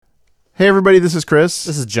Hey everybody, this is Chris.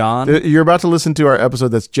 This is John. You're about to listen to our episode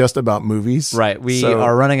that's just about movies. Right, we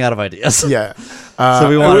are running out of ideas. Yeah.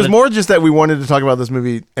 So it was more just that we wanted to talk about this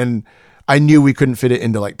movie, and I knew we couldn't fit it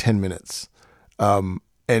into like 10 minutes.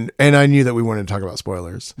 And I knew that we wanted to talk about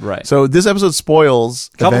spoilers. Right. So this episode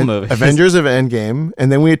spoils movies. Avengers of Endgame,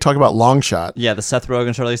 and then we talk about Longshot. Yeah, the Seth Rogen,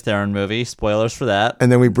 Charlize Theron movie. Spoilers for that.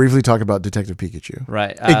 And then we briefly talk about Detective Pikachu.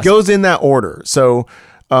 Right. It goes in that order. So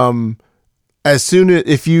as soon as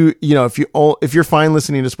if you're fine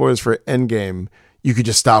listening to spoilers for Endgame, you could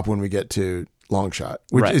just stop when we get to Longshot,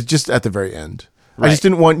 which is just at the very end. Right. I just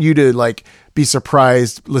didn't want you to like be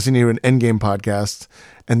surprised listening to an Endgame podcast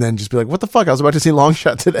and then just be like, "What the fuck? I was about to see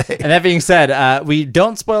Longshot today." And that being said, we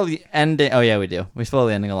don't spoil the ending. Oh yeah, we do. We spoil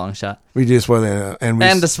the ending of Longshot. We do spoil the ending,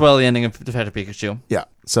 and spoil the ending of Detective Pikachu. Yeah.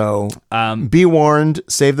 So be warned.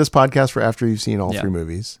 Save this podcast for after you've seen all three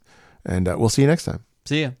movies, and we'll see you next time.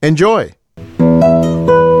 See ya. Enjoy.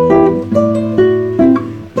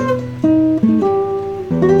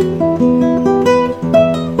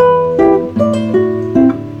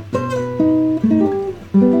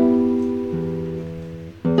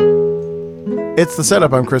 It's The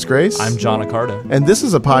Setup. I'm Chris Grace. I'm John Accardo. And this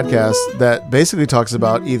is a podcast that basically talks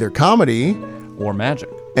about either comedy or magic.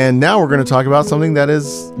 And now we're going to talk about something that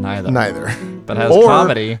is neither. But has or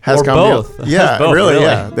comedy. Has or comedy. both. Yeah, both, really.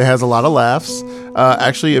 Yeah. It has a lot of laughs.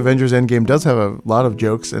 Actually, Avengers Endgame does have a lot of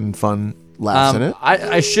jokes and fun laughs in it.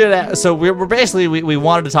 I should. So we're basically we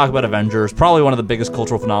wanted to talk about Avengers, probably one of the biggest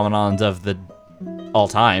cultural phenomenons of the all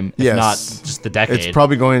time, if not just the decade. It's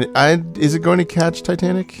probably going. Is it going to catch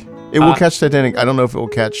Titanic? It will catch Titanic. I don't know if it will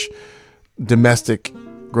catch domestic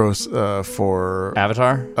gross for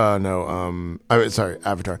Avatar. No. Sorry,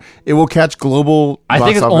 Avatar. It will catch global. I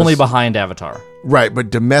think it's office. only behind Avatar. Right, but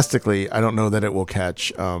domestically, I don't know that it will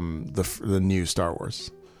catch the new Star Wars,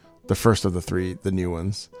 the first of the three, the new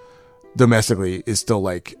ones. Domestically is still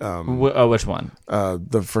like which one?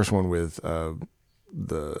 The first one with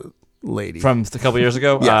the lady from a couple years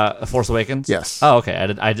ago. Force Awakens. Yes. Oh, okay.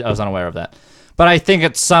 I was unaware of that. But I think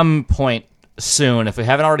at some point soon, if we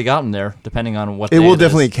haven't already gotten there, depending on what it will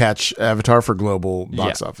definitely catch Avatar for global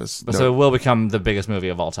box office. So it will become the biggest movie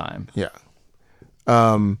of all time. Yeah.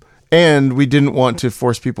 And we didn't want to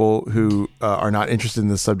force people who are not interested in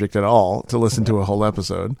this subject at all to listen to a whole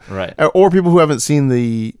episode. Right. Or people who haven't seen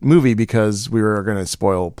the movie because we were going to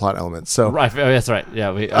spoil plot elements. So right. That's right.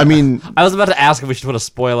 Yeah. I mean, I was about to ask if we should put a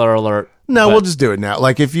spoiler alert. No, we'll just do it now.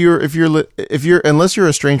 Like if you're unless you're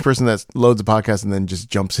a strange person that loads a podcast and then just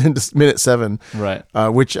jumps into minute 7, right?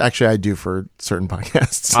 Which actually I do for certain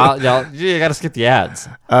podcasts. You got to skip the ads.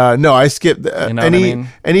 No, I skip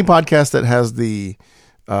any podcast that has the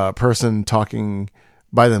person talking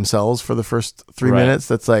by themselves for the first 3 minutes.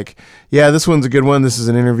 That's like, yeah, this one's a good one. This is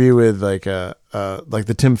an interview with like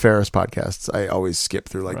the Tim Ferriss podcasts. I always skip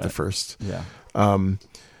through the first. Yeah.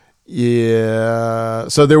 Yeah.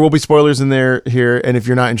 So there will be spoilers in here, and if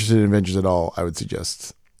you're not interested in Avengers at all, I would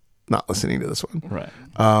suggest not listening to this one. Right.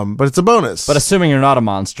 But it's a bonus. But assuming you're not a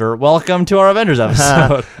monster, welcome to our Avengers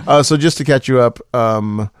episode. So just to catch you up,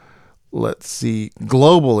 let's see.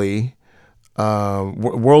 Globally,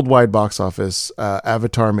 worldwide box office,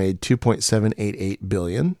 Avatar made $2.788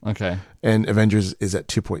 billion. Okay. And Avengers is at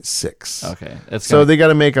 2.6. Okay. So they got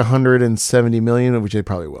to make 170 million, which they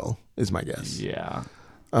probably will, is my guess. Yeah.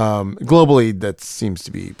 Globally, that seems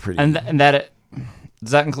to be pretty. And that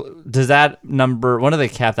does that include? Does that number? When do they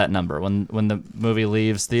cap that number? When the movie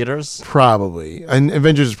leaves theaters? Probably. And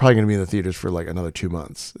Avengers is probably going to be in the theaters for like another 2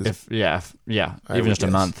 months. Even just a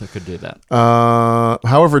month, it could do that.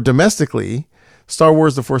 However, domestically, Star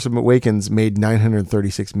Wars: The Force Awakens made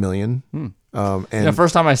 $936 million. And the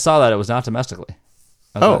first time I saw that, it was not domestically.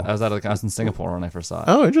 I was in Singapore when I first saw it.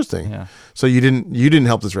 Oh, interesting. Yeah. So you didn't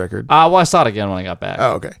help this record. Well, I saw it again when I got back.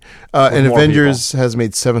 Oh, okay. And Avengers has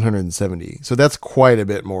made 770. So that's quite a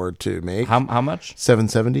bit more to make. How much?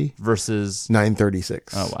 770 versus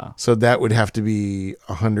 936. Oh, wow. So that would have to be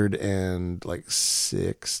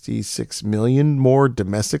 166 million more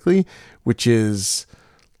domestically, which is,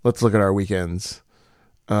 let's look at our weekends.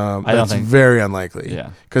 I don't think very unlikely.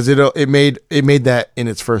 Yeah, because it made that in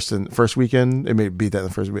its first weekend. It beat that in the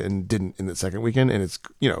first weekend and didn't in the second weekend. And it's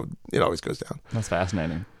it always goes down. That's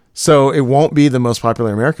fascinating. So it won't be the most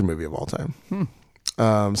popular American movie of all time.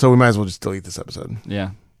 So we might as well just delete this episode.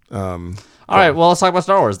 Yeah. All right. Well, let's talk about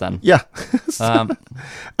Star Wars then. Yeah.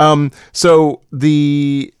 So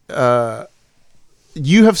the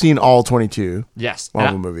you have seen all 22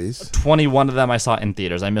 Marvel movies. 21 of them I saw in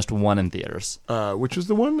theaters. I missed one in theaters. Which was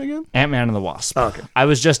the one again? Ant-Man and the Wasp. Oh, okay.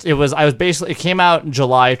 It came out in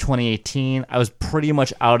July 2018. I was pretty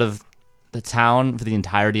much out of the town for the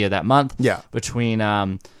entirety of that month. Yeah. Between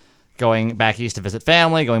going back east to visit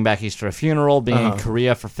family, going back east for a funeral, being in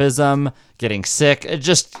Korea for FISM, getting sick. It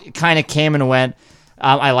just kind of came and went.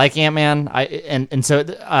 I like Ant-Man,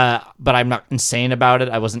 but I'm not insane about it.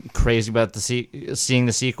 I wasn't crazy about seeing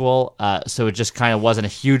the sequel, so it just kind of wasn't a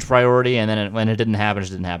huge priority. And then when it didn't happen, it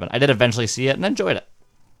just didn't happen. I did eventually see it and enjoyed it.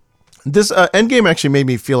 This Endgame actually made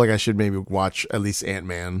me feel like I should maybe watch at least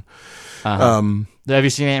Ant-Man. Have you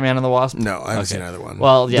seen Ant-Man and the Wasp? No, I haven't seen either one.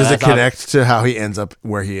 Well, yeah, does it connect to how he ends up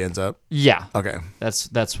where he ends up? Yeah. Okay.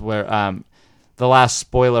 That's where the last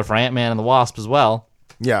spoiler for Ant-Man and the Wasp as well.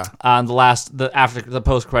 Yeah. After the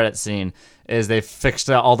post-credit scene is they fixed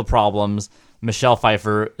all the problems. Michelle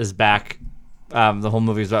Pfeiffer is back. The whole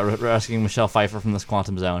movie is about rescuing Michelle Pfeiffer from this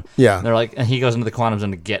quantum zone. Yeah. And they're like, and he goes into the quantum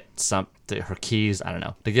zone to get her keys. I don't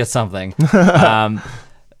know, to get something.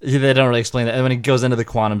 They don't really explain that. And when he goes into the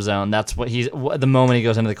quantum zone, that's the moment he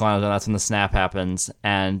goes into the quantum zone, that's when the snap happens.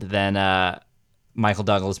 And then Michael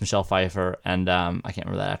Douglas, Michelle Pfeiffer, and I can't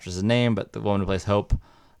remember that actress's name, but the woman who plays Hope,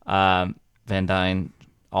 Van Dyne,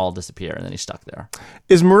 all disappear, and then he's stuck there.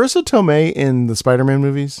 Is Marissa Tomei in the Spider-Man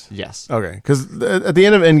movies? Yes. Okay, because at the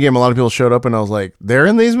end of Endgame, a lot of people showed up, and I was like, they're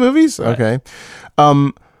in these movies? Right. Okay.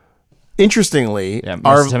 Interestingly... Yeah,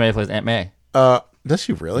 Marissa Tomei plays Aunt May. Does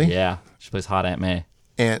she really? Yeah, she plays hot Aunt May.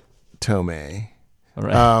 Aunt Tomei.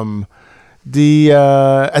 Right. At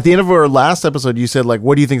the end of our last episode, you said, like,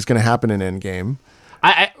 what do you think is going to happen in Endgame?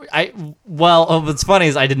 What's funny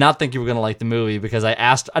is I did not think you were going to like the movie because I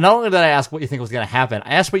asked, not only did I ask what you think was going to happen,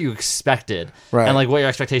 I asked what you expected and like what your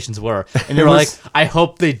expectations were. And you were like, I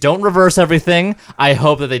hope they don't reverse everything. I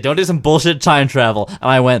hope that they don't do some bullshit time travel. And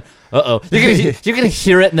I went, uh-oh. You can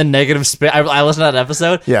hear it in the negative space. I listened to that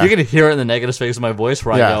episode. Yeah. You can hear it in the negative space of my voice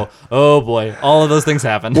where I go, oh boy, all of those things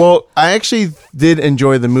happen. Well, I actually did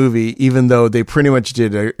enjoy the movie, even though they pretty much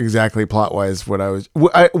did exactly plot-wise what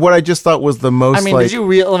I just thought was the most. I mean,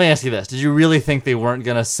 let me ask you this: did you really think they weren't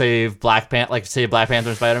gonna save Black Panther and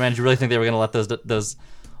Spider-Man? Did you really think they were gonna let those?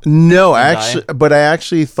 No, actually, but I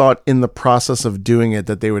actually thought in the process of doing it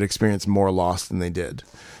that they would experience more loss than they did.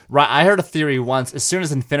 Right, I heard a theory once. As soon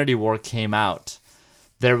as Infinity War came out,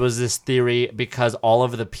 there was this theory because all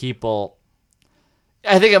of the people.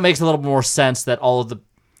 I think it makes a little more sense that all of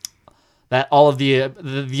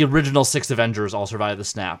the original 6 Avengers all survived the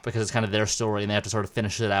snap because it's kind of their story and they have to sort of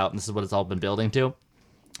finish it out, and this is what it's all been building to.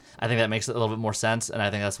 I think that makes it a little bit more sense, and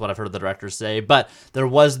I think that's what I've heard the directors say. But there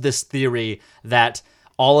was this theory that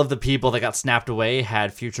all of the people that got snapped away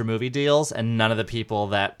had future movie deals, and none of the people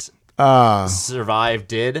that survived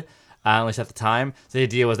did, at least at the time. So the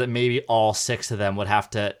idea was that maybe all 6 of them would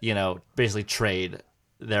have to, basically trade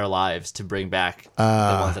their lives to bring back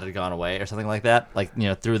the ones that had gone away or something like that, like,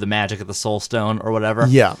 through the magic of the Soul Stone or whatever.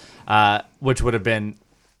 Yeah. Which would have been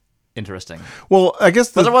interesting. Well, I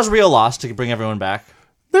guess but there was real loss to bring everyone back.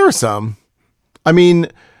 There were some. I mean,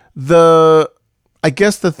 I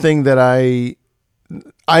guess the thing that I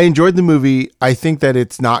enjoyed the movie. I think that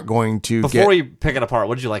it's not going to Before we pick it apart,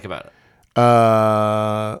 what did you like about it?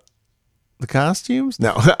 The costumes?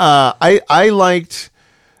 No. I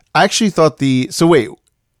actually thought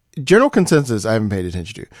general consensus I haven't paid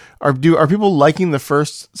attention to. Are people liking the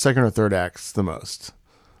first, second, or third acts the most?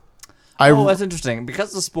 That's interesting.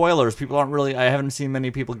 Because of spoilers, I haven't seen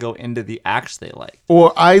many people go into the acts they like.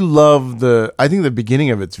 Well, I think the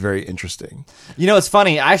beginning of it's very interesting. It's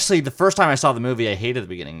funny. Actually, the first time I saw the movie, I hated the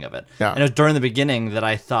beginning of it. Yeah. And it was during the beginning that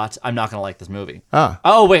I thought, I'm not going to like this movie.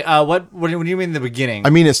 Oh, wait. What do you mean the beginning?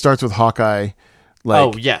 I mean, it starts with Hawkeye.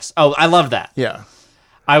 Oh, yes. Oh, I love that. Yeah.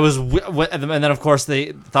 I was, and then of course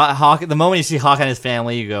they thought the moment you see Hawkeye and his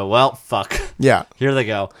family, you go, well, fuck. Yeah. Here they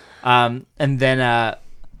go. And then,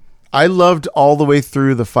 I loved all the way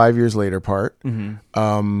through the 5 years later part.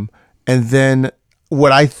 Mm-hmm. And then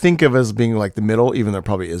what I think of as being like the middle, even though it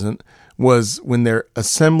probably isn't, was when they're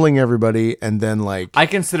assembling everybody and then like... I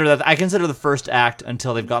consider the first act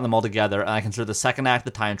until they've gotten them all together, and I consider the second act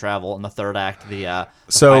the time travel, and the third act the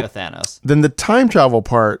fight with Thanos. Then the time travel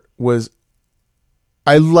part was...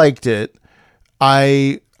 I liked it.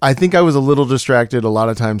 I think I was a little distracted a lot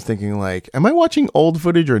of times thinking like, am I watching old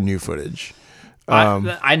footage or new footage?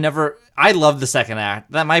 I love the second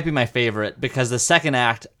act. That might be my favorite because the second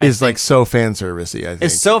act is like so fan servicey. I think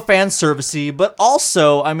it's so fan servicey, but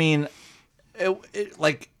also, I mean, it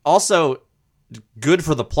like also good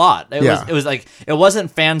for the plot. It was like it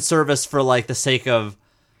wasn't fan service for like the sake of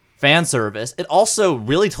fan service. It also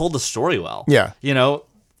really told the story well. Yeah,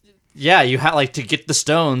 you had like to get the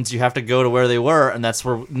stones, you have to go to where they were, and that's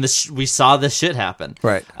where we saw this shit happen.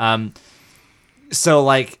 Right. So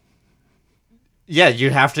like. Yeah, you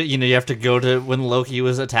have to go to when Loki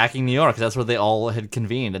was attacking New York. That's where they all had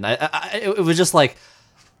convened, and it was just like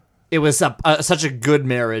it was such a good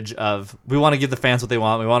marriage of we want to give the fans what they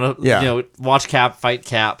want. We want to watch Cap fight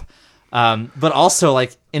Cap, but also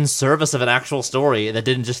like in service of an actual story that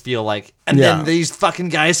didn't just feel like then these fucking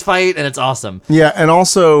guys fight and it's awesome. Yeah, and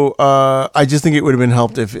also I just think it would have been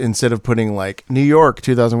helped if instead of putting like New York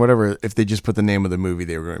 2000 whatever, if they just put the name of the movie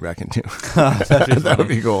they were going back into. That would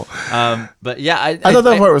be cool. But yeah, I thought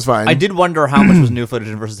that part was fine. I did wonder how much was new footage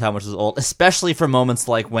versus how much was old, especially for moments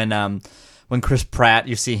like when Chris Pratt,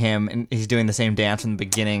 you see him, and he's doing the same dance in the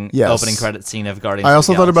beginning, opening credit scene of Guardians I of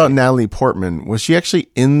also the thought Galaxy. about Natalie Portman. Was she actually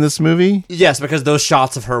in this movie? Yes, because those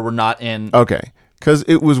shots of her were not in... Okay. Because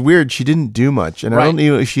it was weird. She didn't do much, and I don't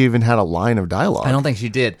know if she even had a line of dialogue. I don't think she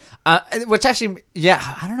did. Which actually,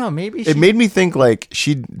 I don't know, maybe It made me think, like,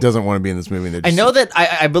 she doesn't want to be in this movie. I know that,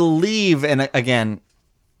 I believe, and again,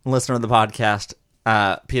 listener of the podcast,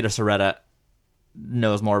 Peter Soretta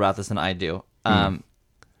knows more about this than I do.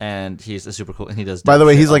 And he's a super cool. And he does. By the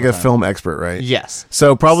way, he's like a film expert, right? Yes.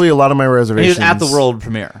 So probably a lot of my reservations. He was at the world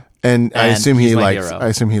premiere, and I assume he liked. Hero. I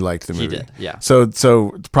assume he liked the movie. He did, yeah.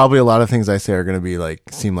 So probably a lot of things I say are going to be like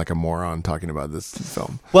seem like a moron talking about this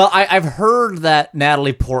film. Well, I've heard that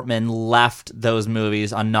Natalie Portman left those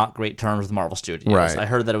movies on not great terms with Marvel Studios. Right. I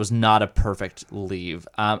heard that it was not a perfect leave.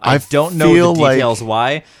 I don't know the details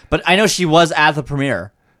why, but I know she was at the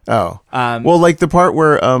premiere. Oh, well, like the part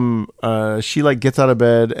where she like gets out of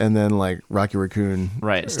bed and then like Rocky Raccoon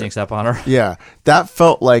sneaks up on her. Yeah, that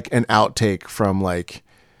felt like an outtake from like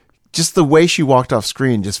just the way she walked off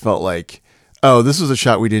screen. Just felt like, oh, this was a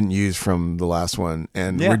shot we didn't use from the last one,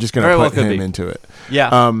 and we're just gonna put him into it.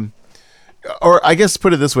 Yeah. Or I guess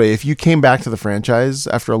put it this way: if you came back to the franchise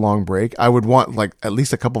after a long break, I would want like at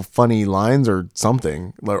least a couple funny lines or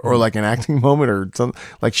something, or like an acting moment or something.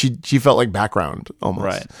 Like she felt like background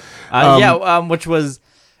almost, right? Which was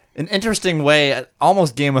an interesting way,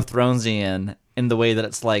 almost Game of Thronesian in the way that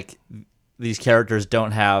it's like these characters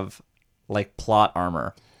don't have like plot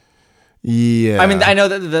armor. Yeah, I mean, I know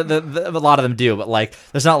that a lot of them do, but like,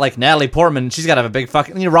 there's not like Natalie Portman. She's got to have a big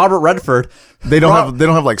fucking. Robert Redford. They don't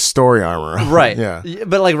have like story armor, right? Yeah,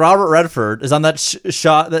 but like Robert Redford is on that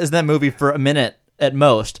shot. That is in that movie for a minute at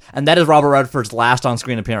most, and that is Robert Redford's last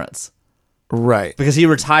on-screen appearance. Right, because he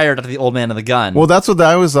retired after The Old Man and the Gun. Well, that's what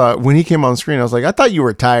I was when he came on screen. I was like, I thought you were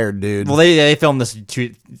retired, dude. Well, they filmed this.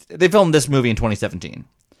 They filmed this movie in 2017.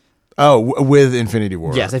 Oh, with Infinity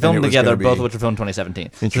War. Yes, they filmed them together, both of which were filmed in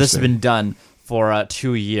 2017. So this has been done for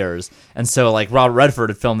 2 years. And so, like, Robert Redford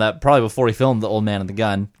had filmed that probably before he filmed The Old Man and the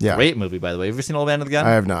Gun. Yeah. Great movie, by the way. Have you ever seen Old Man and the Gun?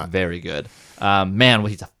 I have not. Very good.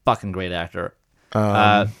 He's a fucking great actor.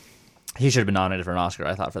 He should have been nominated for an Oscar,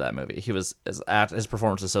 I thought, for that movie. His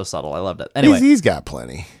performance is so subtle. I loved it. Anyway. He's got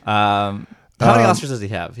plenty. How many Oscars does he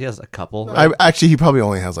have? He has a couple. Right? He probably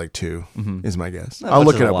only has like 2, is my guess. I'll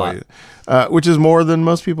look it up. Which is more than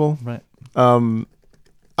most people. Right. So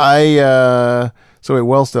wait,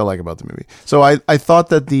 what else do I like about the movie? So I thought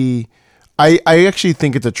that I actually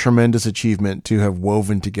think it's a tremendous achievement to have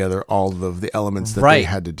woven together all of the elements that they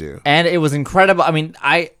had to do. And it was incredible. I mean,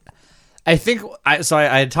 I think I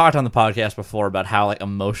had talked on the podcast before about how like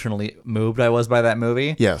emotionally moved I was by that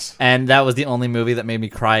movie. Yes. And that was the only movie that made me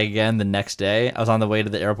cry again the next day. I was on the way to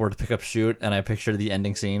the airport to pick up Shoot, and I pictured the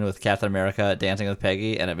ending scene with Captain America dancing with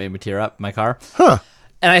Peggy, and it made me tear up in my car. Huh.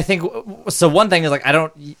 And I think, so one thing is like,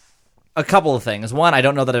 a couple of things. One, I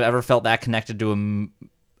don't know that I've ever felt that connected to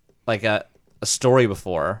a story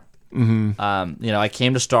before. Mm-hmm. I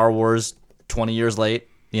came to Star Wars 20 years late,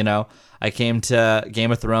 I came to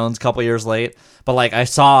Game of Thrones a couple years late, but like I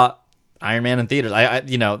saw Iron Man in theaters. I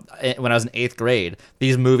when I was in 8th grade,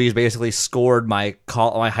 these movies basically scored my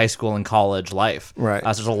high school and college life. Right.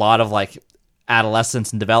 So there's a lot of like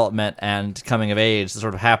adolescence and development and coming of age that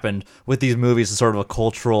sort of happened with these movies as sort of a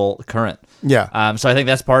cultural current. Yeah. So I think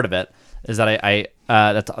that's part of it, is that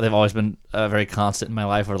they've always been very constant in my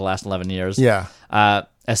life over the last 11 years. Yeah.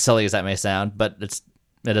 As silly as that may sound, but it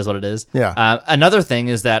is what it is. Yeah. Another thing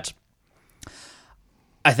is that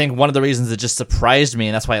I think one of the reasons it just surprised me,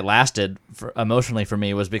 and that's why it lasted emotionally for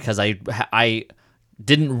me, was because I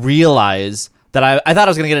didn't realize that I thought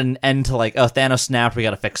I was going to get an end to like, oh, Thanos snapped, we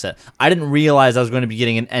got to fix it. I didn't realize I was going to be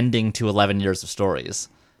getting an ending to 11 years of stories.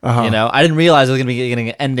 Uh-huh. I didn't realize I was going to be getting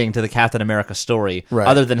an ending to the Captain America story,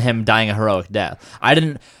 other than him dying a heroic death.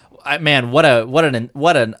 They're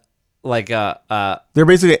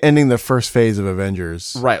basically ending the first phase of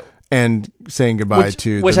Avengers. Right. And saying goodbye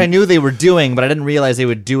to... Which I knew they were doing, but I didn't realize they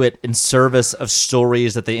would do it in service of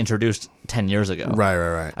stories that they introduced 10 years ago.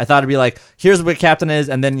 Right. I thought it'd be like, here's what Captain is,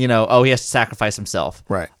 and then, he has to sacrifice himself.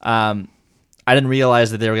 Right. I didn't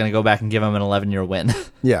realize that they were going to go back and give him an 11-year win.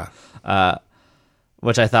 Yeah.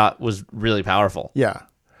 Which I thought was really powerful. Yeah.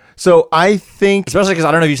 So I think, especially because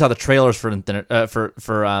I don't know if you saw the trailers for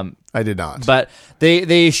I did not. But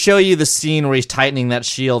they show you the scene where he's tightening that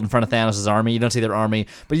shield in front of Thanos' army. You don't see their army,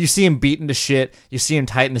 but you see him beaten to shit. You see him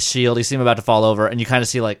tighten the shield. You see him about to fall over, and you kind of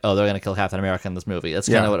see like, oh, they're going to kill Captain America in this movie. That's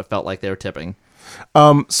kind of what it felt like they were tipping.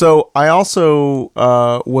 So I also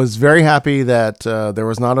was very happy that there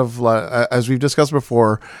was not as we've discussed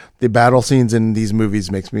before, the battle scenes in these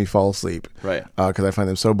movies makes me fall asleep, right? Because I find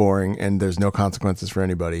them so boring and there's no consequences for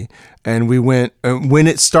anybody. And we went when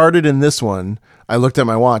it started in this one. I looked at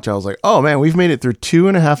my watch. I was like, "Oh man, we've made it through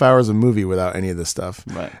 2.5 hours of movie without any of this stuff."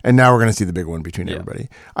 Right. And now we're going to see the big one between everybody.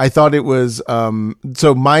 I thought it was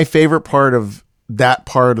so my favorite part of that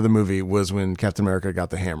part of the movie was when Captain America got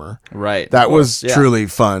the hammer. Right. That was truly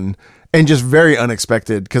fun and just very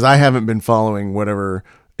unexpected because I haven't been following whatever.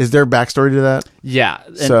 Is there backstory to that? Yeah.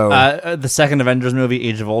 And, so the second Avengers movie,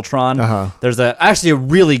 Age of Ultron, there's actually a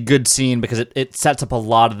really good scene because it sets up a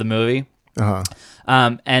lot of the movie.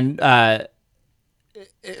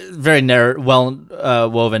 Very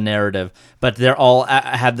woven narrative, but they're all they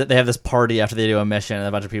have this party after they do a mission, and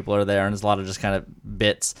a bunch of people are there, and there's a lot of just kind of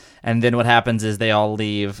bits. And then what happens is they all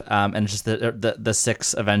leave, and it's just the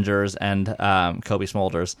 6 Avengers and Kobe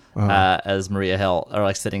Smulders as Maria Hill are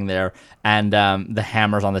like sitting there, and the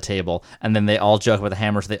hammer's on the table, and then they all joke about the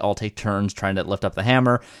hammer, so they all take turns trying to lift up the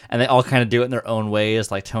hammer, and they all kind of do it in their own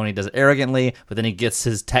ways. Like Tony does it arrogantly, but then he gets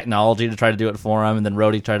his technology to try to do it for him, and then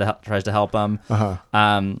Rhodey tries to help him.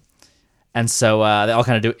 And so they all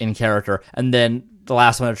kind of do it in character, and then the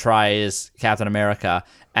last one to try is Captain America,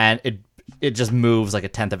 and it just moves like a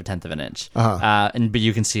tenth of an inch. But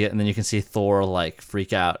you can see it, and then you can see Thor like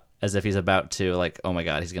freak out as if he's about to like, oh my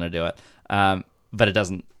god, he's gonna do it. But it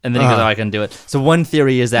doesn't, and then he goes, oh, I can do it. So one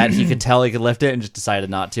theory is that he could tell he could lift it and just decided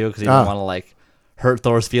not to because he didn't want to like hurt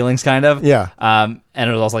Thor's feelings, kind of. Yeah. And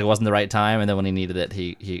it was also like it wasn't the right time, and then when he needed it,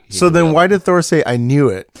 he so then why did Thor say I knew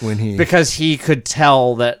it when he? Because he could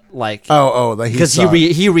tell that like because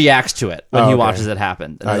he reacts to it when he watches it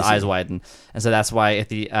happen, and his eyes widen, and so that's why at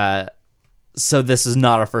the so this is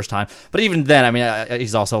not our first time, but even then, I mean,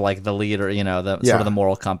 he's also like the leader, you know, the sort of the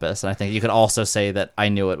moral compass, and I think you could also say that I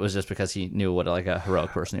knew it was just because he knew what like a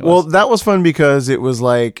heroic person he was. Well, that was fun because it was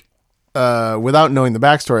like. Without knowing the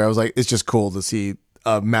backstory, I was like, it's just cool to see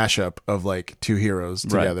a mashup of like 2 heroes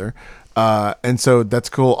together. Right. And so that's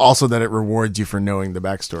cool. Also that it rewards you for knowing the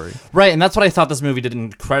backstory. Right. And that's what I thought this movie did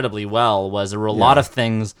incredibly well was there were a lot of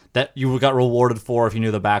things that you got rewarded for if you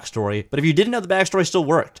knew the backstory. But if you didn't know the backstory, still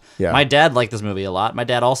worked. Yeah. My dad liked this movie a lot. My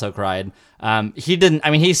dad also cried. He didn't,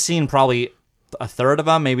 I mean, he's seen probably a third of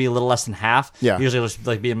them, maybe a little less than half. Yeah. Usually just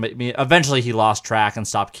like eventually he lost track and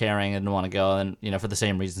stopped caring and didn't want to go, and you know, for the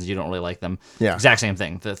same reasons you don't really like them. Yeah. Exact same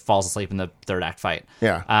thing. That falls asleep in the third act fight.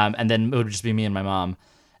 Yeah. And then it would just be me and my mom.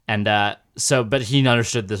 And but he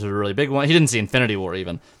understood this was a really big one. He didn't see Infinity War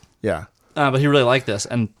even. Yeah. But he really liked this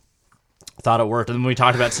and thought it worked. And then we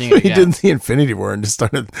talked about seeing it again. He didn't see Infinity War and just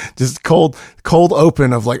started just cold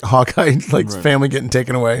open of like Hawkeye like family getting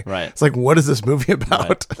taken away. Right. It's like, what is this movie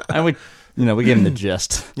about? Right. And we gave him the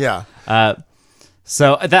gist. Yeah.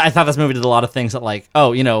 So I thought this movie did a lot of things that like,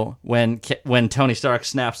 oh, you know, when Tony Stark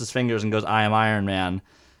snaps his fingers and goes, I am Iron Man,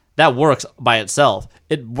 that works by itself.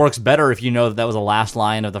 It works better if you know that was the last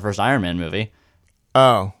line of the first Iron Man movie.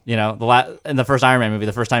 Oh. You know, in the first Iron Man movie,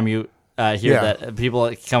 the first time you hear that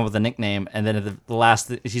people come up with a nickname, and then at the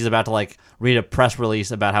last, he's about to like read a press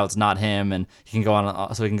release about how it's not him, and he can go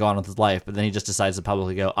on, so he can go on with his life. But then he just decides to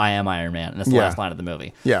publicly go, "I am Iron Man," and that's the last line of the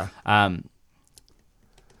movie. Yeah.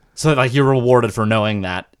 So like you're rewarded for knowing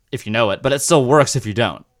that if you know it, but it still works if you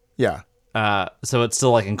don't. Yeah. So it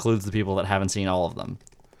still like includes the people that haven't seen all of them.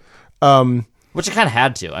 Which it kind of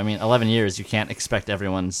had to. I mean, 11 years, you can't expect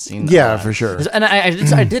everyone's seen that. Yeah, for sure. And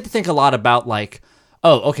I did think a lot about like,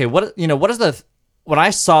 oh, okay, what is the... When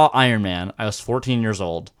I saw Iron Man, I was 14 years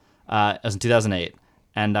old. It was in 2008.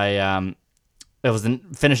 And I was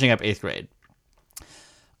finishing up 8th grade.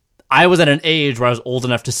 I was at an age where I was old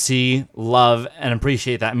enough to see, love, and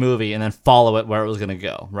appreciate that movie and then follow it where it was going to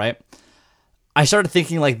go, right? I started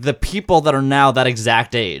thinking, like, the people that are now that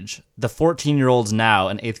exact age, the 14-year-olds now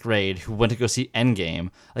in 8th grade who went to go see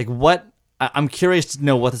Endgame, like, I'm curious to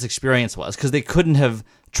know what this experience was, because they couldn't have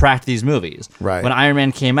tracked these movies. Right. When Iron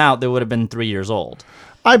Man came out, they would have been 3 years old.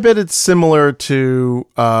 I bet it's similar to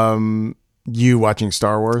you watching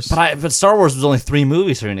Star Wars. But Star Wars was only 3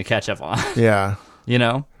 movies for you to catch up on. Yeah. You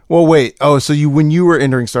know? Well, wait. Oh, so when you were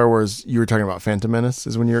entering Star Wars, you were talking about Phantom Menace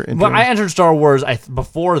is when you were entering? When I entered Star Wars,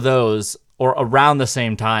 before those... or around the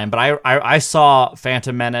same time. But I saw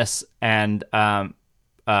Phantom Menace and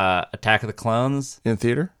Attack of the Clones in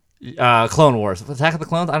theater. Clone Wars, Attack of the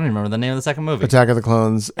Clones. I don't even remember the name of the second movie. Attack of the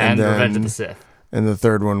Clones and then Revenge of the Sith. And the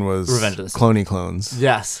third one was Revenge of the Sith. Cloney Clones.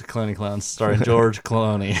 Yes, Cloney Clones, starring George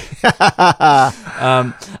Clooney.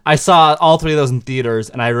 I saw all three of those in theaters,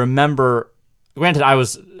 and I remember. Granted, I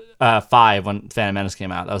was 5 when Phantom Menace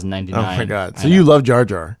came out. That was in '99. Oh my god! So you love Jar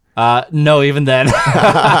Jar? No, even then,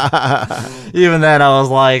 I was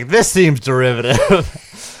like, "This seems derivative."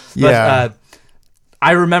 But, yeah.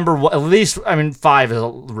 I remember at least. I mean, 5 is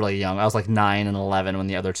really young. I was like 9 and 11 when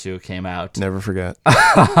the other two came out. Never forget.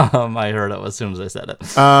 I heard it as soon as I said it.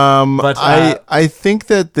 But I think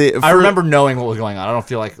that I remember knowing what was going on. I don't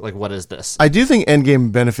feel like what is this? I do think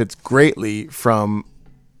Endgame benefits greatly from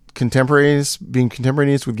being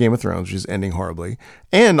contemporaneous with Game of Thrones, which is ending horribly,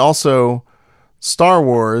 and also Star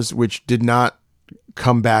Wars, which did not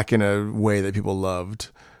come back in a way that people loved.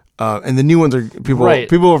 And the new ones are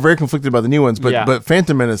people are very conflicted about the new ones, but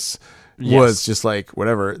Phantom Menace was just like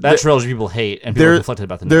whatever. That trilogy people hate, and people are conflicted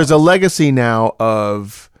about the new ones. There's a legacy now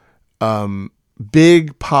of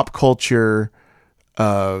big pop culture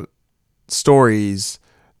stories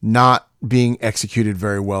not being executed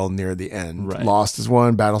very well near the end. Right. Lost is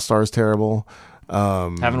one. Battlestar is terrible.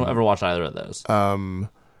 Haven't ever watched either of those. I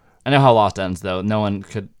know how Lost ends, though. No one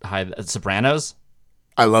could hide that. Sopranos?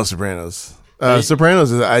 I love Sopranos.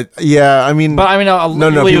 Sopranos is, no,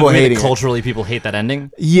 people hate it. Culturally, people hate that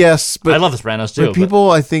ending. Yes, but I love The Sopranos too. But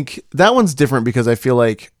people, I think that one's different because I feel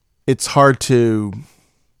like it's hard to.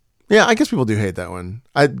 Yeah, I guess people do hate that one.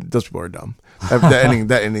 Those people are dumb. That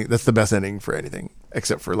ending, that's the best ending for anything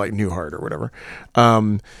except for like Newhart or whatever.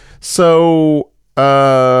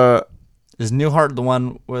 Is Newhart the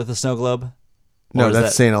one with the snow globe? No,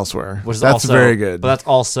 that's St. Elsewhere. That's also, very good. But that's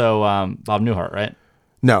also Bob Newhart, right?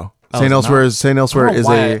 No. St. Elsewhere is St. Elsewhere is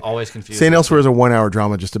always confused. St. Elsewhere is a 1-hour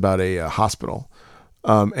drama just about a hospital,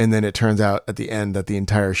 and then it turns out at the end that the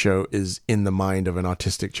entire show is in the mind of an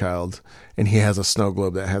autistic child, and he has a snow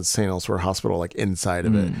globe that has St. Elsewhere Hospital like inside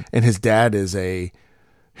of it, and his dad is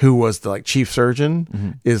who was the like chief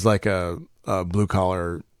surgeon, is like a blue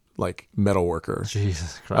collar like metal worker.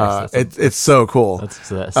 Jesus Christ, it's so cool. That's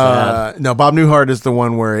sad. No, Bob Newhart is the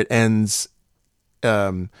one where it ends.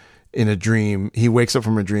 In a dream, he wakes up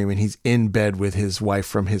from a dream and he's in bed with his wife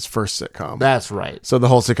from his first sitcom. That's right. So the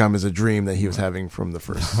whole sitcom is a dream that he was having from the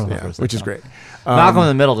first, which is great. Malcolm in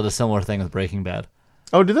the Middle did a similar thing with Breaking Bad.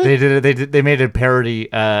 Oh, did they? They made a parody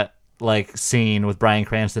like scene with Bryan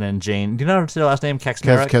Cranston and Jane. Do you know her last name?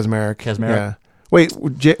 Kasmerick. Yeah. Wait,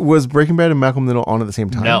 was Breaking Bad and Malcolm in the Middle on at the same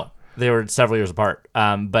time? No. They were several years apart.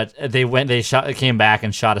 But they came back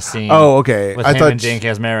and shot a scene. Oh, okay. With him and Jane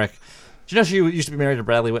Kasmerick. Do you know she used to be married to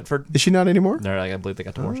Bradley Whitford? Is she not anymore? No, I believe they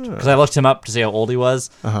got divorced. Because I looked him up to see how old he was.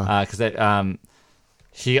 Because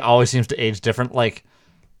he always seems to age different. Like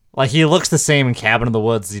he looks the same in Cabin in the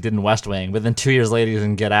Woods as he did in West Wing, but then 2 years later he's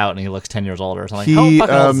in Get Out and he looks 10 years older. So I'm like, how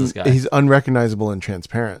fucking old is this guy? He's unrecognizable and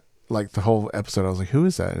transparent. Like the whole episode, I was like, who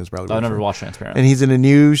is that? And it was Bradley Whitford. I've never watched Transparent. And he's in a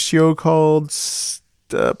new show called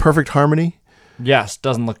Perfect Harmony. Yes,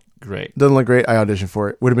 doesn't look great. Doesn't look great. I auditioned for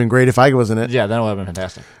it. Would have been great if I was in it. Yeah, that would have been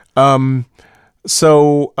fantastic.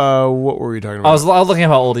 So, what were we talking about? I was looking at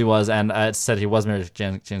how old he was, and it said he was married to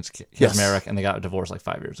Jane Kasmerick, and they got divorced like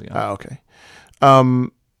 5 years ago. Okay.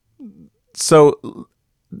 So,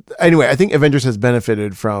 anyway, I think Avengers has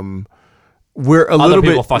benefited from we're a little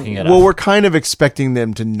bit fucking it up. Well, we're kind of expecting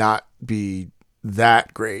them to not be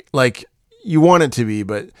that great. Like you want it to be,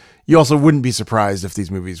 but you also wouldn't be surprised if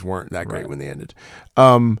these movies weren't that great when they ended.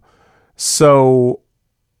 So.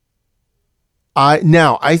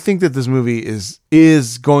 I think that this movie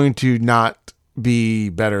is going to not be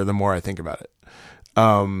better the more I think about it.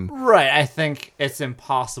 Right. I think it's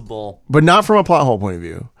impossible. But not from a plot hole point of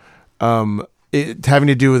view. It having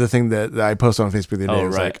to do with the thing that I posted on Facebook the other day. It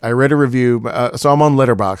was like, I read a review. So I'm on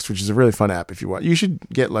Letterboxd, which is a really fun app if you want. You should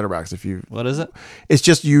get Letterboxd if you... What is it? It's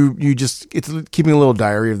just it's keeping a little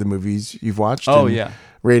diary of the movies you've watched. Oh, yeah.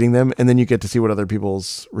 Rating them. And then you get to see what other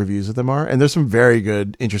people's reviews of them are. And there's some very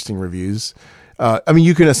good, interesting reviews. I mean,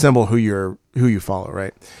 you can assemble who you follow,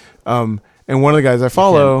 right? And one of the guys I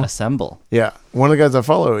follow, assemble. Yeah, one of the guys I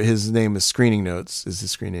follow, his name is Screening Notes, is his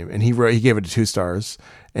screen name, and he gave it 2 stars,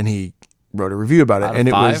 and he wrote a review about it, Out of and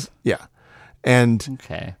it 5? was and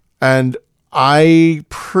okay, and I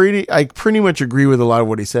pretty much agree with a lot of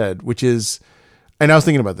what he said, which is, and I was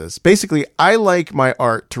thinking about this. Basically, I like my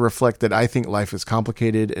art to reflect that I think life is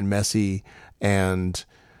complicated and messy, and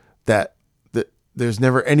that there's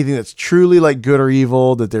never anything that's truly like good or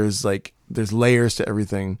evil, that there's layers to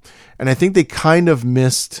everything. And I think they kind of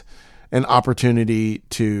missed, an opportunity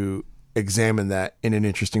to examine that in an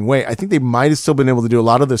interesting way. I think they might have still been able to do a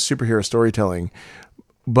lot of the superhero storytelling,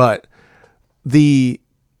 but the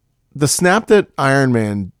snap that Iron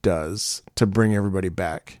Man does to bring everybody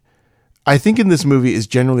back, I think in this movie is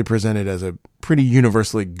generally presented as a pretty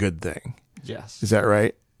universally good thing. Yes. Is that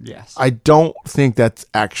right? Yes. I don't think that's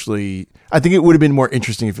actually, I think it would have been more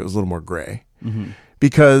interesting if it was a little more gray,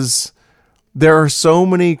 because there are so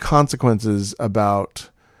many consequences about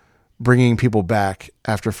bringing people back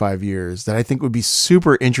after 5 years that I think would be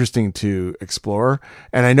super interesting to explore.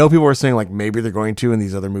 And I know people are saying like maybe they're going to in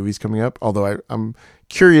these other movies coming up, although I'm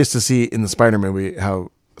curious to see in the Spider-Man movie, how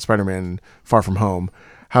Spider-Man Far From Home,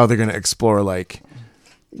 how they're going to explore like,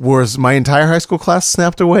 was my entire high school class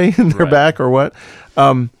snapped away in their back or what?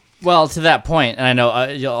 Well, to that point, and I know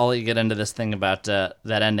I'll let you get into this thing about that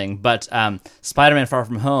ending, but Spider-Man Far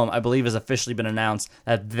From Home, I believe, has officially been announced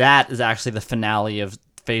that is actually the finale of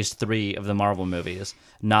Phase 3 of the Marvel movies,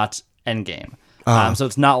 not Endgame. So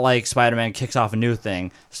it's not like Spider-Man kicks off a new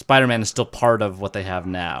thing. Spider-Man is still part of what they have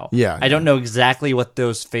now. Yeah. I don't know exactly what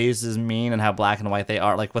those phases mean and how black and white they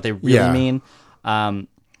are, like what they really mean.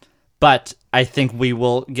 But I think we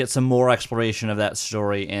will get some more exploration of that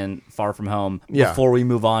story in Far From Home before we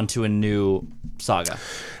move on to a new saga.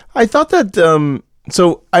 I thought that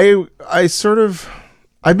so I sort of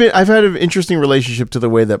I've had an interesting relationship to the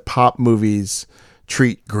way that pop movies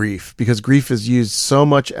treat grief, because grief is used so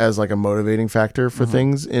much as like a motivating factor for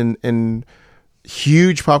things in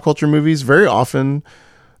huge pop culture movies. Very often,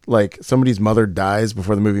 like somebody's mother dies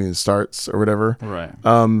before the movie even starts or whatever. Right.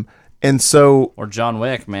 And so, or John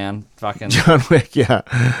Wick, man, fucking John Wick, yeah.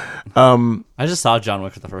 I just saw John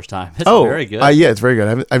Wick for the first time. It's very good. Yeah, it's very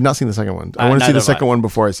good. I've not seen the second one. I want to see the second one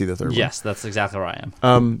before I see the third one. Yes, that's exactly where I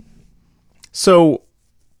am. So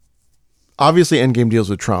obviously, Endgame deals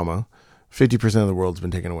with trauma. 50% of the world's been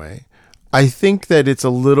taken away. I think that it's a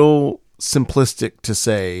little simplistic to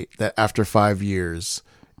say that after 5 years,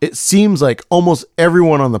 it seems like almost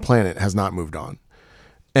everyone on the planet has not moved on.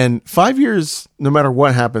 And 5 years, no matter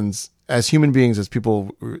what happens, as human beings, as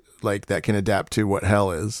people like that can adapt to what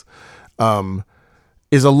hell is a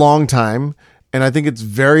long time. And I think it's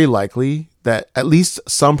very likely that at least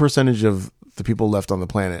some percentage of the people left on the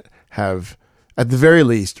planet have, at the very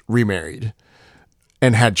least, remarried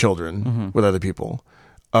and had children with other people.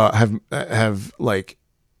 Have like,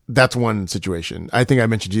 that's one situation. I think I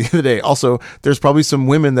mentioned to you the other day. Also, there's probably some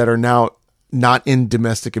women that are now not in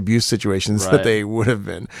domestic abuse situations that they would have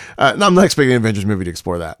been. And I'm not expecting an Avengers movie to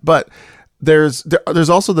explore that, but there's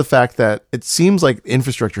also the fact that it seems like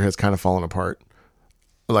infrastructure has kind of fallen apart,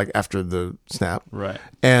 like after the snap. Right.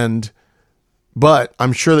 But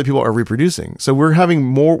I'm sure that people are reproducing. So we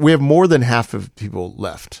have more than half of people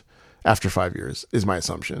left after 5 years is my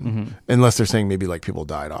assumption, unless they're saying maybe like people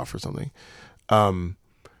died off or something.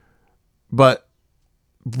 But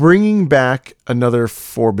bringing back another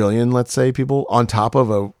 4 billion, let's say, people on top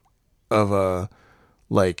of a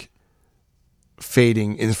like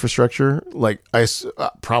fading infrastructure, like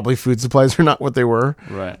probably food supplies are not what they were.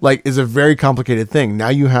 Right. Like, is a very complicated thing. Now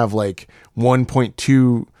you have like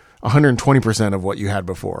 120% of what you had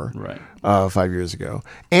before, right? 5 years ago,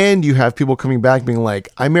 and you have people coming back being like,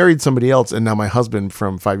 "I married somebody else, and now my husband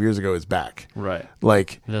from 5 years ago is back." Right.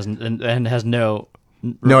 Like, it doesn't and has no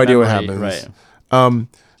idea what happens. Right.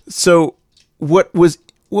 So what was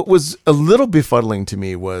a little befuddling to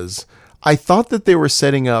me was I thought that they were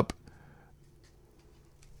setting up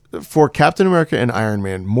for Captain America and Iron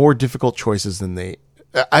Man more difficult choices than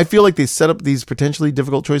I feel like they set up these potentially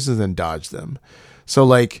difficult choices and dodged them. So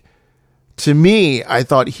like, to me, I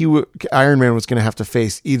thought Iron Man was going to have to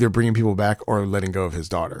face either bringing people back or letting go of his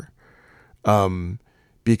daughter.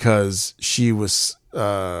 Because she was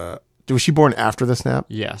she born after the snap?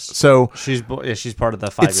 Yes. So she's part of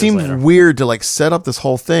the 5 years later. It seemed weird to like set up this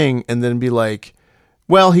whole thing and then be like,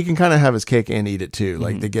 well, he can kind of have his cake and eat it too.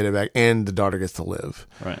 Like they get it back and the daughter gets to live.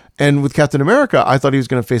 Right. And with Captain America, I thought he was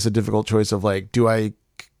going to face a difficult choice of like, do I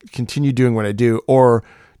continue doing what I do, or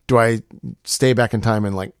do I stay back in time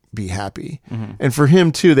and like be happy? And for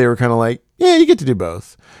him too, they were kind of like, yeah, you get to do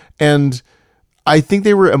both. And I think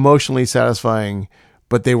they were emotionally satisfying,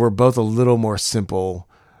 but they were both a little more simple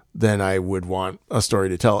than I would want a story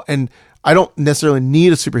to tell. And I don't necessarily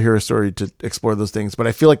need a superhero story to explore those things, but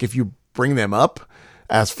I feel like if you bring them up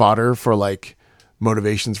as fodder for like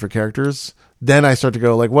motivations for characters, then I start to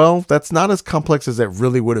go like, well, that's not as complex as it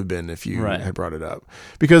really would have been if you had brought it up.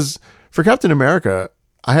 Because for Captain America,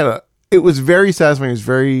 it was very satisfying. It was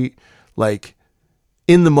very like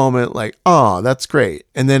in the moment, like, oh, that's great.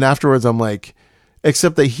 And then afterwards I'm like,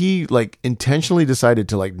 except that he like intentionally decided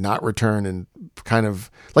to like not return and kind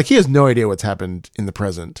of like he has no idea what's happened in the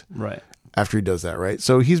present. Right. After he does that, right?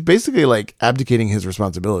 So he's basically like abdicating his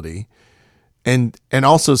responsibility and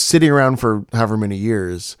also sitting around for however many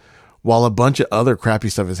years while a bunch of other crappy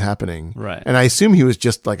stuff is happening. Right. And I assume he was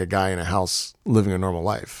just like a guy in a house living a normal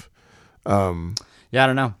life. Yeah, I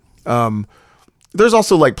don't know. There's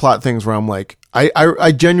also like plot things where I'm like,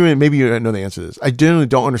 I genuinely, maybe you know the answer to this. I genuinely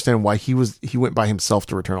don't understand why he went by himself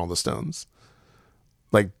to return all the stones.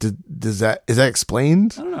 Like, is that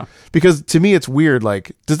explained? I don't know. Because to me, it's weird.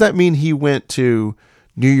 Like, does that mean he went to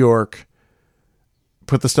New York,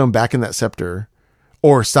 put the stone back in that scepter,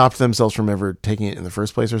 or stopped themselves from ever taking it in the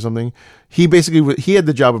first place or something? He basically, he had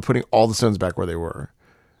the job of putting all the stones back where they were.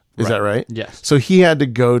 Is that right? Yes. So he had to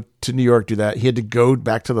go to New York, do that. He had to go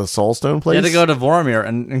back to the Soul Stone place. He had to go to Vormir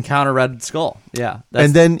and encounter Red Skull. Yeah.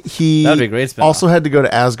 And then he that'd be a great spin-off. Also had to go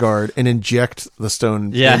to Asgard and inject the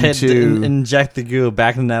stone into... inject the goo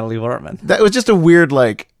back into Natalie Portman. That was just a weird,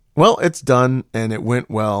 like, well, it's done and it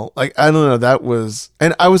went well. Like, I don't know. That was...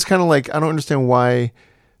 And I was kind of like, I don't understand why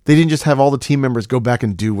they didn't just have all the team members go back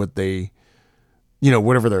and do what they...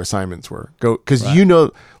 whatever their assignments were. Because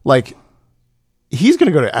like... He's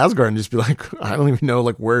gonna go to Asgard and just be like, I don't even know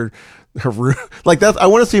like where her room. Like that's. I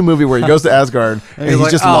want to see a movie where he goes to Asgard and he's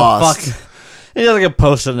like, just lost. Fuck. He has like a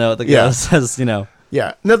post-it note that says,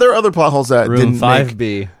 Yeah. Now there are other plot holes that room didn't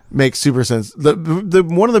 5B make super sense. The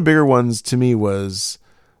one of the bigger ones to me was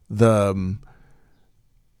the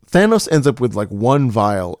Thanos ends up with like one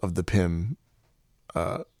vial of the Pym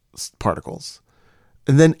particles,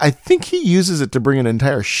 and then I think he uses it to bring an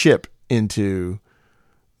entire ship into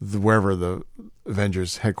wherever the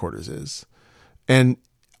Avengers headquarters is. And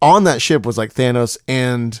on that ship was like Thanos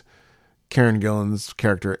and Karen Gillan's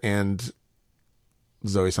character and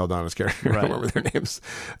Zoe Saldana's character. Right. I don't remember their names.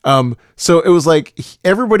 So it was like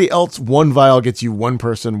everybody else, one vial gets you one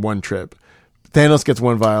person, one trip. Thanos gets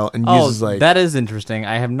one vial and uses like... that is interesting.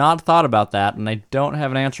 I have not thought about that, and I don't have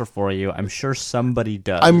an answer for you. I'm sure somebody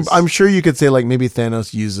does. I'm sure you could say like maybe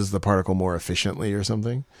Thanos uses the particle more efficiently or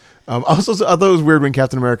something. Also, I thought it was weird when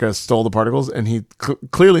Captain America stole the particles and he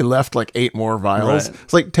clearly left like 8 more vials. Right.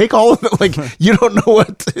 It's like, take all of it. Like, you don't know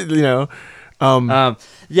what,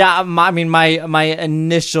 Yeah, my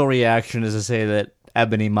initial reaction is to say that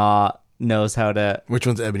Ebony Maw knows how to... Which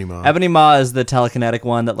one's Ebony Maw? Ebony Maw is the telekinetic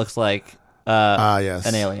one that looks like yes.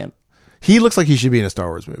 an alien. He looks like he should be in a Star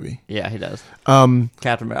Wars movie. Yeah, he does. Iron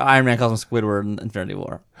Man calls him Squidward in Infinity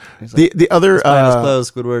War. He's like, the other his plan is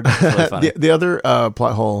closed, Squidward. It's really funny. the other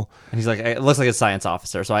plot hole. And he's like, it looks like a science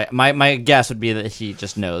officer. So my guess would be that he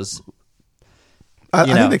just knows. I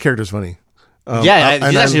think the character's funny. He's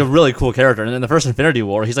actually a really cool character. And in the first Infinity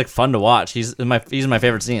War, he's like fun to watch. He's in my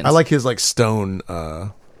favorite scenes. I like his like stone.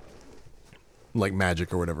 Like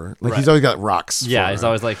magic or whatever. Like he's always got rocks. Yeah, he's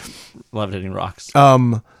always like levitating rocks.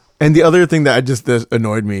 And the other thing that that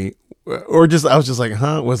annoyed me, or just I was just like,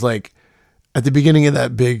 was like at the beginning of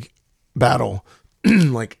that big battle,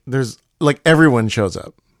 like there's like everyone shows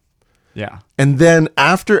up. Yeah. And then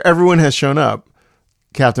after everyone has shown up,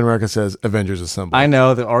 Captain America says, "Avengers assemble." I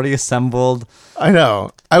know, they're already assembled. I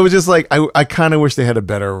know. I was just like, I kind of wish they had a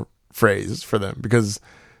better phrase for them, because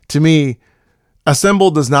to me, assemble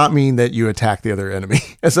does not mean that you attack the other enemy.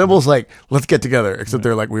 Assemble is like, let's get together, except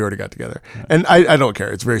they're like, we already got together. And I don't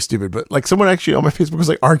care. It's very stupid. But like someone actually on my Facebook was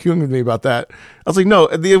like arguing with me about that. I was like, no,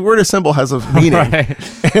 the word assemble has a meaning.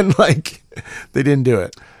 Right. And like, they didn't do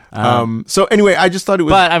it. So anyway, I just thought it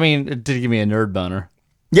was... But I mean, it did give me a nerd boner.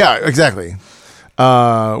 Yeah, exactly.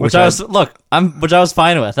 Which I was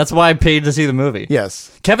fine with. That's why I paid to see the movie.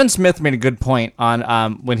 Yes. Kevin Smith made a good point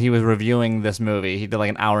on when he was reviewing this movie. He did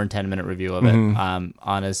like an hour and 10-minute review of it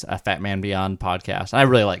on his Fat Man Beyond podcast. And I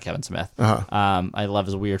really like Kevin Smith. I love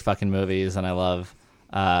his weird fucking movies, and I love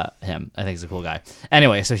him. I think he's a cool guy.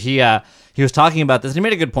 Anyway, so he was talking about this, and he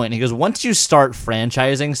made a good point. He goes, once you start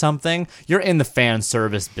franchising something, you're in the fan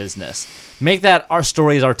service business. Make that our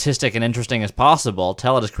story as artistic and interesting as possible.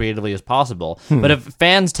 Tell it as creatively as possible. But if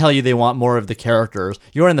fans tell you they want more of the characters,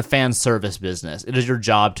 you're in the fan service business. It is your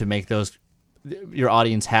job to make your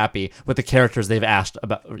audience happy with the characters they've asked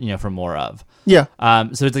about, for more of. Yeah.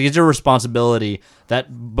 So it's your responsibility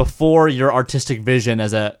that before your artistic vision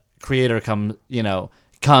as a creator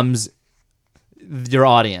comes your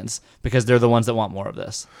audience, because they're the ones that want more of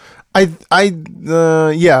this.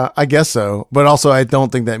 Yeah, I guess so. But also, I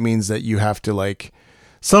don't think that means that you have to like.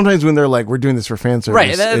 Sometimes when they're like, "We're doing this for fan service,"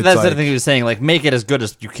 right? That's like, the thing he was saying. Like, make it as good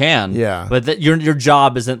as you can. Yeah. But your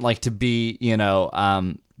job isn't like to be,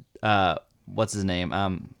 what's his name?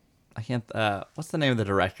 I can't. What's the name of the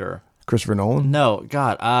director? Christopher Nolan. No,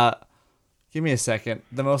 God. Give me a second.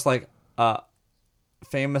 The most like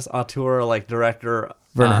famous auteur like director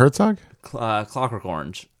Werner Herzog? Clockwork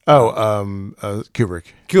Orange. Kubrick.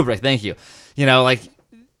 Kubrick, thank you. You know, like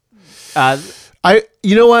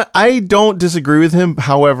you know what? I don't disagree with him.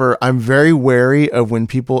 However, I'm very wary of when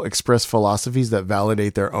people express philosophies that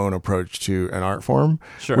validate their own approach to an art form.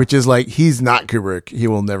 Sure. Which is like, he's not Kubrick. He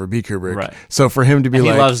will never be Kubrick. Right. So for him to be he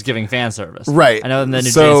like, loves giving fan service. Right. I know in the new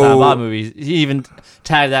Jay and Silent Bob movies, he even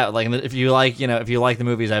tagged that like, if you like the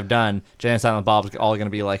movies I've done, Jay and Silent Bob's all going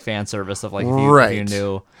to be like fan service of like,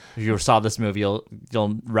 if you saw this movie, you'll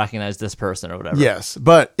recognize this person or whatever. Yes,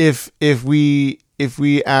 but if we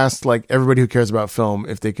asked like everybody who cares about film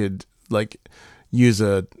if they could like use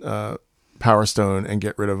a Power Stone and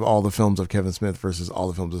get rid of all the films of Kevin Smith versus all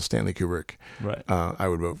the films of Stanley Kubrick, right? I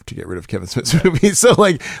would vote to get rid of Kevin Smith's movies. So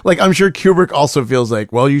like I'm sure Kubrick also feels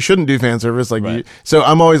like, well, you shouldn't do fan service, like right. So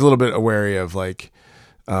I'm always a little bit wary of like.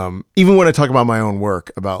 Even when I talk about my own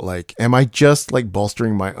work, about like, am I just like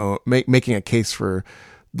bolstering my own, making a case for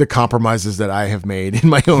the compromises that I have made in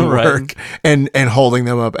my own work and holding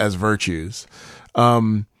them up as virtues.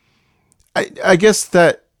 I guess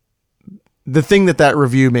that the thing that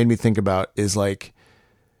review made me think about is like,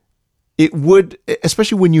 it would,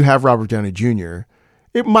 especially when you have Robert Downey Jr.,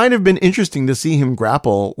 it might have been interesting to see him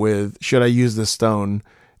grapple with, should I use this stone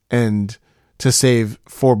and to save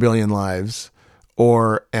 4 billion lives,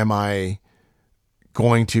 or am I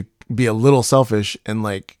going to be a little selfish and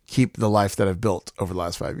like keep the life that I've built over the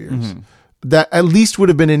last 5 years? Mm-hmm. That at least would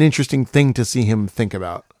have been an interesting thing to see him think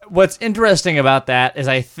about. What's interesting about that is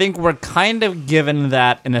I think we're kind of given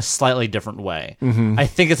that in a slightly different way. Mm-hmm. I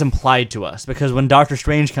think it's implied to us because when Doctor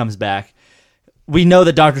Strange comes back, we know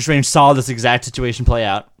that Doctor Strange saw this exact situation play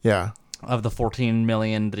out. Yeah. Of the 14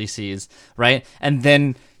 million that he sees, right? And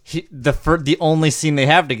then the only scene they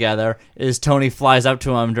have together is Tony flies up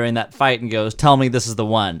to him during that fight and goes, "Tell me this is the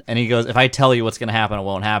one." And he goes, "If I tell you what's going to happen, it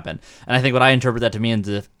won't happen." And I think what I interpret that to mean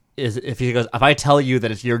is if he goes, "If I tell you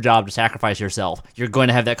that it's your job to sacrifice yourself, you're going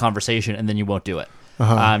to have that conversation and then you won't do it."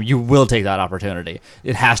 Uh-huh. You will take that opportunity.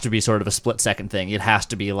 It has to be sort of a split-second thing. It has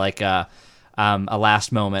to be like a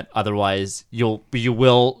last moment. Otherwise, you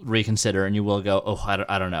will reconsider and you will go, "Oh,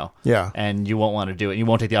 I don't know." Yeah. And you won't want to do it. You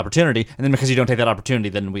won't take the opportunity. And then because you don't take that opportunity,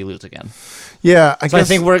 then we lose again. Yeah. I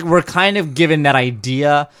think we're kind of given that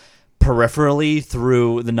idea peripherally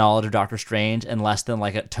through the knowledge of Doctor Strange, and less than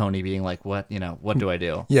like a Tony being like, what do I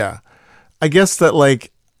do? Yeah. I guess that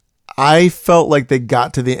like, I felt like they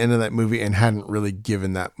got to the end of that movie and hadn't really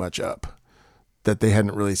given that much up. That they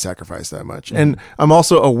hadn't really sacrificed that much. Mm-hmm. And I'm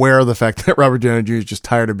also aware of the fact that Robert Downey Jr. is just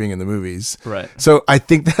tired of being in the movies. Right. So I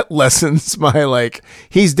think that lessens my like,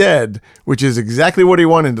 he's dead, which is exactly what he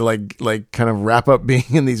wanted to like kind of wrap up being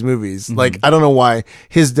in these movies. Mm-hmm. Like, I don't know why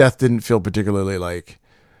his death didn't feel particularly like,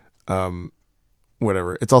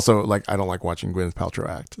 whatever. It's also like, I don't like watching Gwyneth Paltrow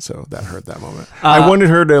act. So that hurt that moment. I wanted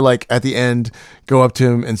her to like, at the end, go up to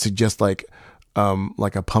him and suggest like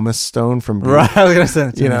a pumice stone from Goop. Right, I was gonna say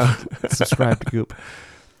that too. You know, subscribe to Goop.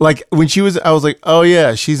 Like when she was, I was like, oh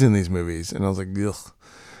yeah, she's in these movies, and I was like, ugh.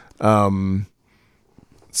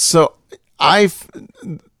 So I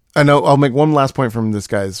know I'll make one last point from this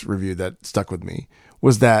guy's review that stuck with me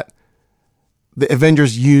was that the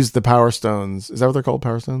Avengers used the Power Stones. Is that what they're called?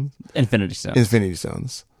 Power Stones? Infinity Stones. Infinity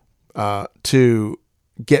Stones. To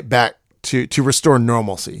get back to restore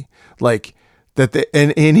normalcy, like. That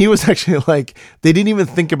and he was actually like, they didn't even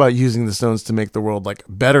think about using the stones to make the world like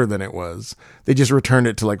better than it was. They just returned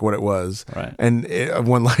it to like what it was. Right. And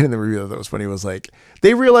one line in the review that was funny was like,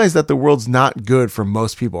 they realized that the world's not good for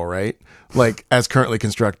most people, right? Like as currently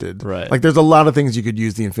constructed. Right. Like there's a lot of things you could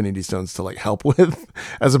use the Infinity Stones to like help with,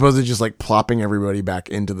 as opposed to just like plopping everybody back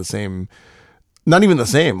into the same, not even the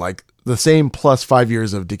same, like the same plus 5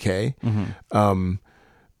 years of decay. Mm-hmm.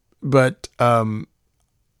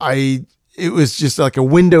 It was just like a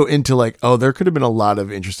window into like, oh, there could have been a lot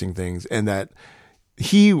of interesting things. And that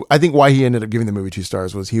I think why he ended up giving the movie 2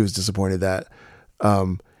 stars was he was disappointed that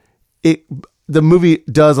the movie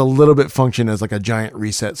does a little bit function as like a giant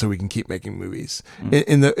reset so we can keep making movies.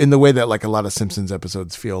 Mm-hmm. In the way that like a lot of Simpsons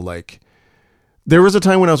episodes feel like. There was a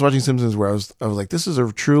time when I was watching Simpsons where I was like, this is a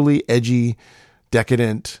truly edgy,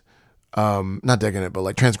 decadent, not decadent, but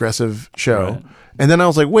like transgressive show. Right. And then I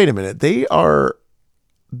was like, wait a minute, they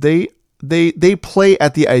play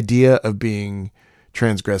at the idea of being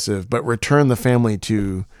transgressive, but return the family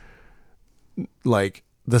to like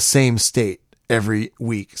the same state every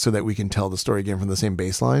week so that we can tell the story again from the same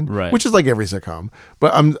baseline, right? Which is like every sitcom.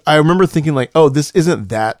 But I remember thinking like, oh, this isn't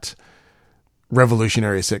that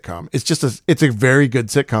revolutionary sitcom. It's a very good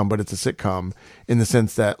sitcom, but it's a sitcom in the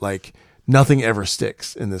sense that like nothing ever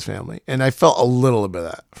sticks in this family. And I felt a little bit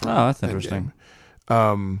of that. Oh, that's interesting.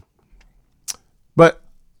 But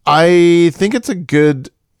I think it's a good,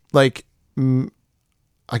 like,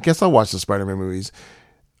 I guess I'll watch the Spider-Man movies.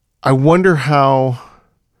 I wonder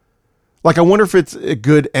if it's a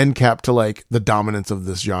good end cap to like the dominance of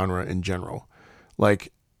this genre in general.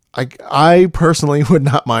 Like, I personally would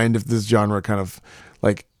not mind if this genre kind of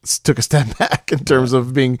like took a step back in terms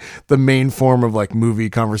of being the main form of like movie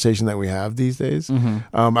conversation that we have these days.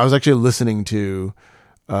 I was actually listening to,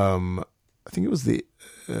 I think it was either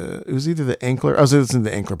the Ankler. I was listening to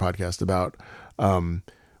the Ankler podcast about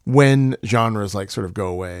when genres like sort of go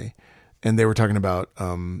away, and they were talking about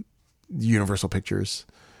Universal Pictures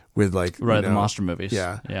with like the monster movies.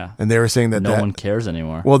 Yeah. And they were saying that no one cares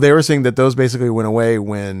anymore. Well, they were saying that those basically went away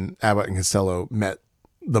when Abbott and Costello met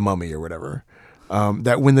the Mummy or whatever.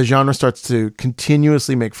 That when the genre starts to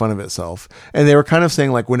continuously make fun of itself, and they were kind of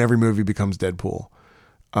saying like when every movie becomes Deadpool,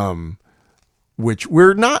 which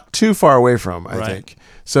we're not too far away from, I think.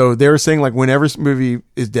 So they were saying like whenever movie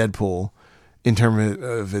is Deadpool, in terms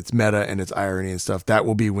of its meta and its irony and stuff, that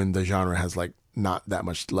will be when the genre has like not that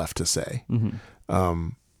much left to say.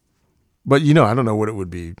 But I don't know what it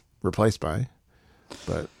would be replaced by.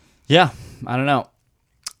 But yeah, I don't know.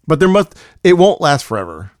 But it won't last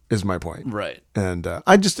forever, is my point. Right. And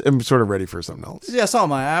I just am sort of ready for something else. Yeah, so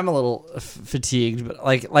am I. I'm a little fatigued, but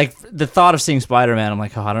like the thought of seeing Spider-Man, I'm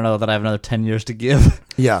like, I don't know that I have another 10 years to give.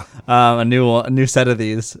 Yeah. A new set of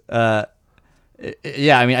these.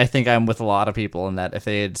 Yeah, I mean, I think I'm with a lot of people in that if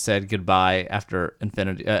they had said goodbye after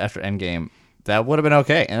Endgame, that would have been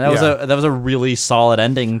okay, and that was a really solid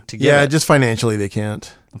ending to give. Yeah, it. Just financially they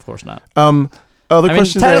can't. Of course not.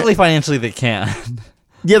 Questions. Technically, financially they can.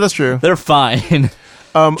 Yeah, that's true. They're fine.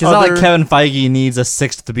 It's not like Kevin Feige needs a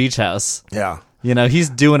sixth beach house. Yeah, he's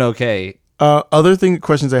doing okay.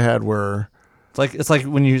 Questions I had were it's like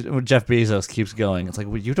when Jeff Bezos keeps going. It's like,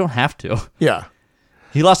 well, you don't have to. Yeah.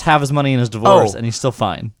 He lost half his money in his divorce, and he's still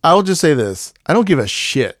fine. I'll just say this. I don't give a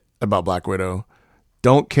shit about Black Widow.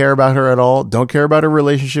 Don't care about her at all. Don't care about her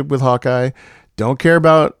relationship with Hawkeye. Don't care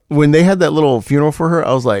about when they had that little funeral for her.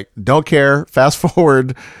 I was like, don't care. Fast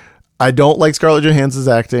forward. I don't like Scarlett Johansson's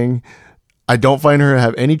acting. I don't find her to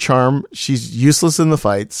have any charm. She's useless in the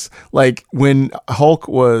fights. Like when Hulk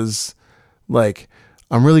was like,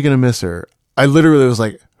 I'm really going to miss her. I literally was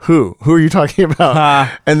like, who are you talking about?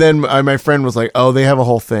 And then my friend was like, oh, they have a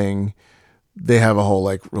whole thing. They have a whole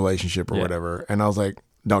like relationship or whatever. And I was like,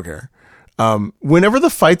 don't care. Whenever the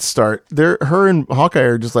fights start, her and Hawkeye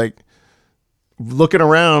are just like looking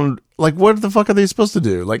around like, what the fuck are they supposed to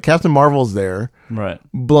do? Like Captain Marvel's there, right,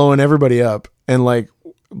 blowing everybody up, and like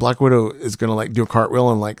Black Widow is gonna like do a cartwheel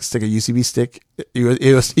and like stick a USB stick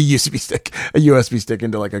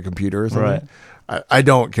into like a computer or something. Right. I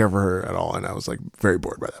don't care for her at all, and I was like very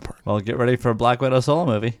bored by that part. Well, get ready for a Black Widow solo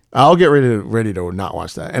movie. I'll get ready to not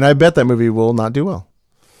watch that, and I bet that movie will not do well.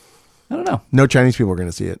 I don't know. No Chinese people are going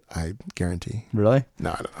to see it. I guarantee. Really? No,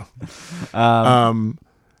 I don't know.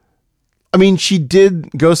 I mean, she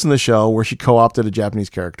did Ghost in the Shell, where she co-opted a Japanese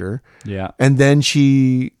character. Yeah. And then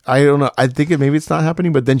I don't know. I think maybe it's not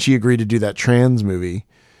happening, but then she agreed to do that trans movie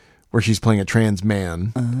where she's playing a trans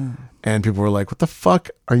man. And people were like, what the fuck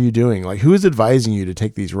are you doing? Like, who is advising you to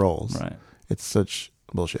take these roles? Right. It's such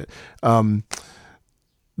bullshit. I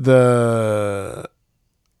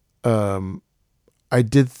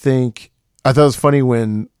thought it was funny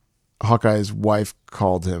when Hawkeye's wife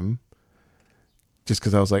called him, just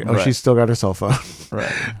because I was like, oh, she's still got her cell phone,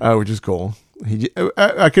 right? Which is cool.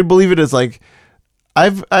 I could believe it as like,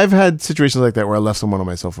 I've had situations like that where I left someone on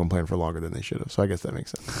my cell phone playing for longer than they should have, so I guess that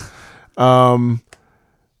makes sense.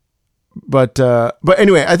 But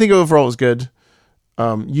anyway, I think overall it was good.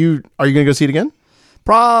 Are you gonna go see it again?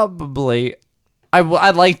 Probably.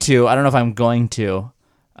 I'd like to. I don't know if I'm going to.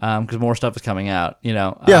 Because more stuff is coming out,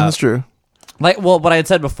 Yeah, that's true. What I had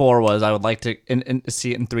said before was I would like to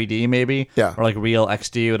see it in 3D, maybe. Yeah. Or like real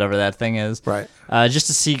XD, whatever that thing is. Right. Just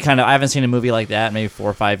to see I haven't seen a movie like that in maybe 4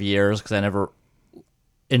 or 5 years because I never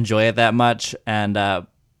enjoy it that much. And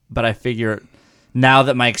but I figure now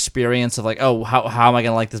that my experience of like, oh, how am I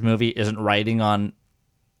going to like this movie isn't riding on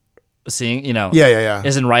seeing,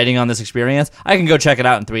 isn't riding on this experience, I can go check it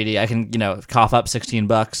out in 3D. I can, cough up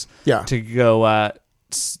 $16 to go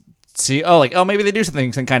see, maybe they do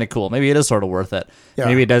something kind of cool. Maybe it is sort of worth it. Yeah.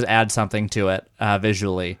 Maybe it does add something to it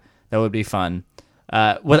visually. That would be fun.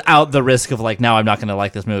 Without the risk of like, now I'm not going to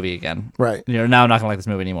like this movie again. Right. Now I'm not going to like this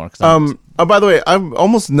movie anymore. By the way, I'm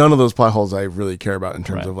almost none of those plot holes I really care about in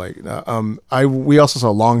terms of like, we also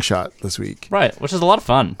saw Longshot this week. Right. Which is a lot of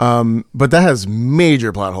fun. But that has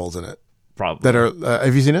major plot holes in it. probably. that are.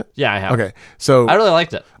 Have you seen it? Yeah, I have. Okay, so I really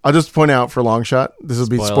liked it. I'll just point out for Longshot. This will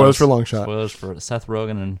be spoilers for Longshot. Spoilers for Seth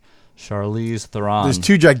Rogen and Charlize Theron. There's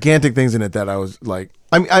two gigantic things in it that I was like.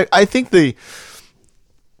 I mean, I think the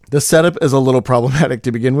setup is a little problematic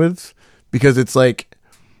to begin with because it's like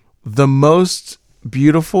the most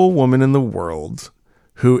beautiful woman in the world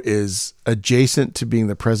who is adjacent to being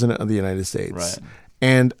the president of the United States. Right.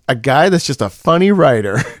 And a guy that's just a funny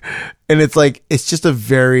writer. And it's like, it's just a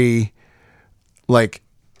very, like,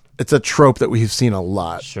 it's a trope that we've seen a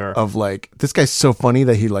lot. Sure. Of like, this guy's so funny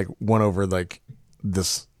that he like won over like the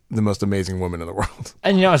most amazing woman in the world.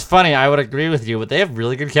 And you know, it's funny, I would agree with you, but they have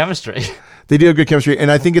really good chemistry. They do have good chemistry.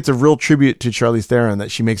 And I think it's a real tribute to Charlize Theron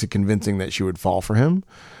that she makes it convincing that she would fall for him.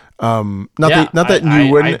 Not that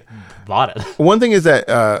you wouldn't. I bought it. One thing is that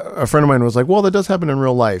a friend of mine was like, well, that does happen in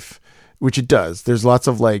real life, which it does. There's lots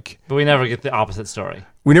of like. But we never get the opposite story.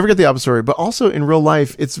 We never get the opposite story. But also in real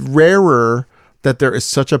life, it's rarer that there is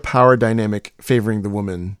such a power dynamic favoring the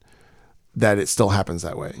woman that it still happens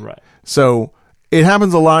that way. Right. So it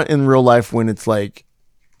happens a lot in real life when it's like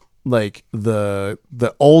the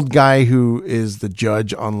old guy who is the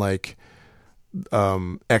judge on like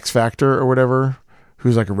X Factor or whatever,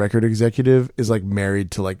 who's like a record executive, is like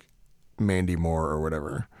married to like Mandy Moore or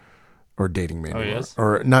whatever, or dating Mandy Moore. Yes?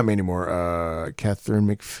 Or not Mandy Moore, Catherine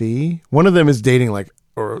McPhee. One of them is dating like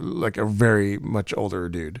a very much older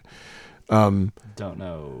dude. Don't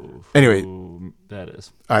know Anyway, who that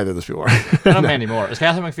is. Either of those people are. Not Mandy Moore. Is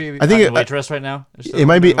Catherine McPhee I think the waitress right now? It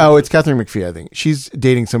might be. Oh, it's Catherine McPhee, I think. She's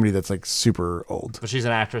dating somebody that's like super old. But she's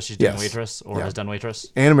an actress. She's doing Yes. Waitress or Yeah. has done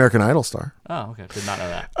Waitress. And American Idol star. Oh, okay. Did not know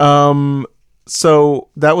that. So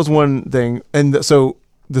that was one thing. And so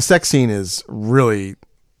the sex scene is really,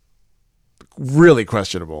 really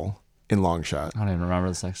questionable in Longshot. I don't even remember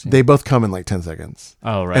the sex scene. They both come in like 10 seconds.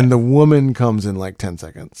 Oh, right. And the woman comes in like 10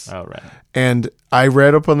 seconds. Oh, right. And I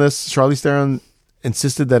read up on this. Charlize Theron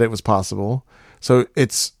insisted that it was possible. So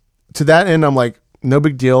it's to that end, I'm like, no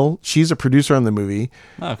big deal. She's a producer on the movie.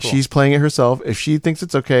 Oh, cool. She's playing it herself. If she thinks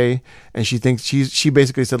it's okay, and she thinks she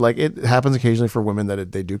basically said like it happens occasionally for women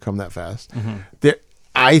that they do come that fast. Mm-hmm.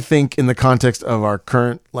 I think in the context of our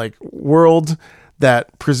current like world,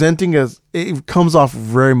 that presenting as it comes off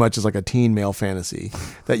very much as like a teen male fantasy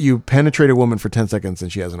that you penetrate a woman for 10 seconds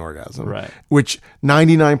and she has an orgasm, right? Which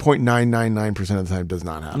 99.999% of the time does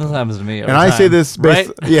not happen. That happens to me. And I say this, right?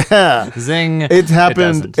 Yeah, Zing. It's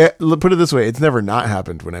happened. Put it this way: it's never not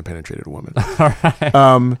happened when I penetrated a woman. All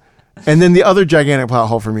right. And then the other gigantic plot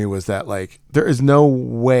hole for me was that like there is no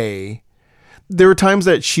way. There were times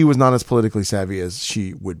that she was not as politically savvy as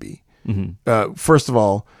she would be. Mm-hmm. First of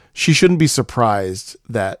all, she shouldn't be surprised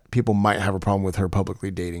that people might have a problem with her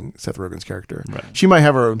publicly dating Seth Rogen's character. Right. She might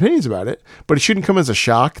have her own opinions about it, but it shouldn't come as a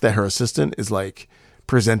shock that her assistant is like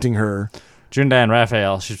presenting her. June Diane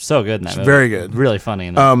Raphael, she's so good in that movie. Very good. Really funny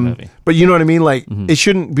in that movie. But you know what I mean? Like, it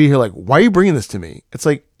shouldn't be here like, why are you bringing this to me? It's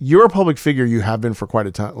like, you're a public figure. You have been for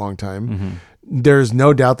quite a long time. Mm-hmm. There's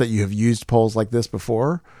no doubt that you have used polls like this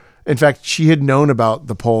before. In fact, she had known about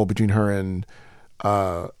the poll between her and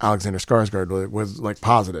Alexander Skarsgård was like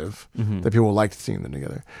positive that people liked seeing them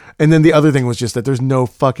together. And then the other thing was just that there's no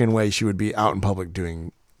fucking way she would be out in public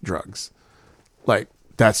doing drugs. Like,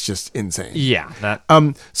 that's just insane. Yeah. That.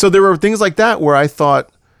 So there were things like that where I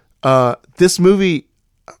thought this movie,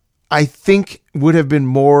 I think, would have been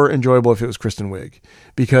more enjoyable if it was Kristen Wiig,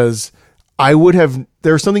 because I would have,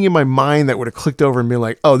 there was something in my mind that would have clicked over and been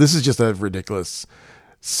like, oh, this is just a ridiculous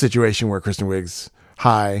situation where Kristen Wiig's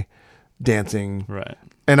high dancing, right,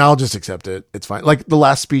 and I'll just accept it. It's fine. Like the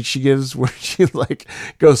last speech she gives where she like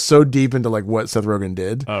goes so deep into like what Seth Rogen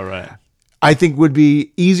did. Oh, right. I think would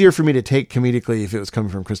be easier for me to take comedically if it was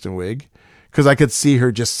coming from Kristen Wiig, because I could see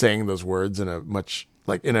her just saying those words in a much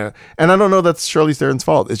like in a, and I don't know that's Charlize Theron's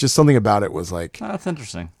fault. It's just something about it was like, oh, that's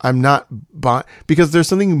interesting. I'm not because there's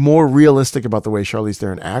something more realistic about the way Charlize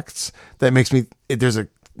Theron acts that makes me, there's a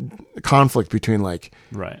conflict between like,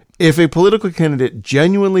 right, if a political candidate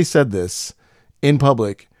genuinely said this in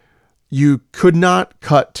public, you could not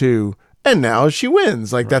cut to, and now she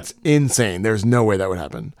wins. Like, right. That's insane. There's no way that would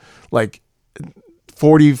happen. Like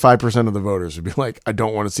 45% of the voters would be like, I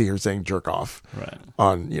don't want to see her saying jerk off, right,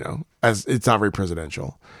 on, you know, as it's not very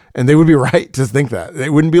presidential. And they would be right to think that. They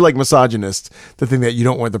wouldn't be like misogynist to think that you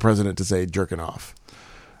don't want the president to say jerking off.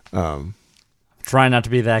 Try not to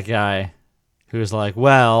be that guy who's like,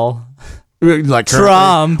 well, like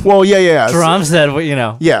Trump. Well, yeah. Trump said, well, you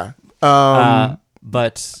know. Yeah. But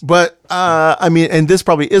I mean, and this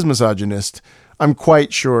probably is misogynist. I'm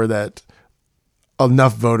quite sure that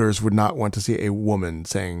enough voters would not want to see a woman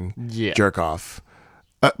saying jerk off.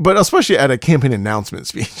 But especially at a campaign announcement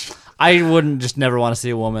speech. I wouldn't just never want to see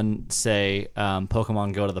a woman say,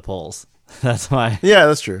 Pokemon go to the polls. That's why. Yeah,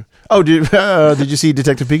 that's true. Oh, did you see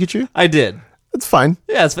Detective Pikachu? I did. It's fine.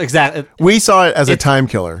 Yeah, it's exactly. We saw it as a time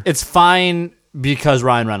killer. It's fine because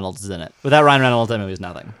Ryan Reynolds is in it. Without Ryan Reynolds, that movie is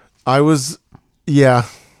nothing. Yeah.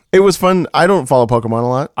 It was fun. I don't follow Pokemon a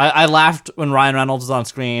lot. I laughed when Ryan Reynolds was on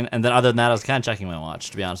screen, and then other than that, I was kind of checking my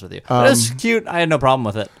watch, to be honest with you. But it was cute. I had no problem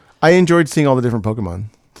with it. I enjoyed seeing all the different Pokemon.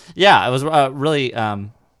 Yeah, it was really...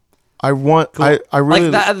 cool. I like really...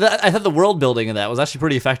 that, I thought the world building of that was actually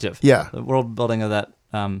pretty effective. Yeah. The world building of that...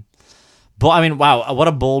 but, I mean, wow, what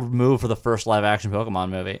a bold move for the first live-action Pokemon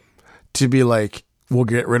movie. To be like, we'll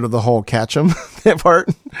get rid of the whole catch 'em that part.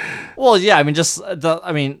 Well, yeah, I mean,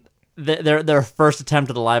 their first attempt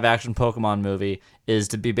at a live action Pokemon movie is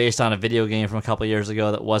to be based on a video game from a couple years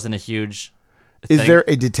ago that wasn't a huge thing. Is there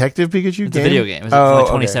a Detective Pikachu It's game? a video game. It's from like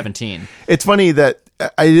 2017. Okay. It's funny that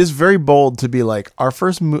it is very bold to be like, our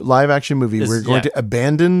first live action movie, we're going to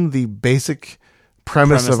abandon the basic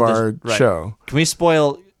premise of our show. Can we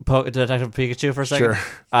spoil Detective Pikachu for a second? Sure.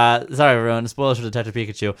 Sorry, everyone. Spoilers for Detective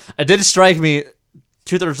Pikachu. It did strike me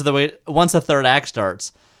 2/3 of the way, once the third act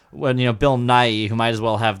starts, when, Bill Nighy, who might as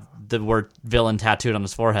well have the word villain tattooed on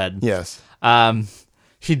his forehead. Yes.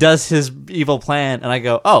 He does his evil plan, and I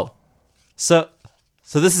go, oh, so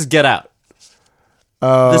this is Get Out.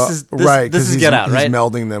 This is Get Out, right? He's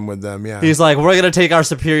melding them with them, yeah. He's like, we're going to take our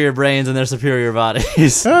superior brains and their superior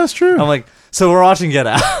bodies. That's true. I'm like, so we're watching Get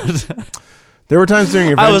Out. There were times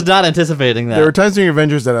during I was not anticipating that. There were times during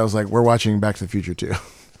Avengers that I was like, we're watching Back to the Future too.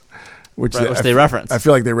 Which they referenced. I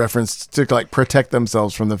feel like they referenced to like protect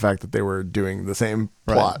themselves from the fact that they were doing the same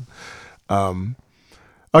plot.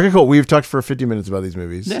 Okay, cool. We've talked for 50 minutes about these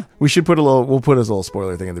movies. Yeah. We should we'll put a little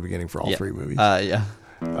spoiler thing at the beginning for all three movies. Yeah.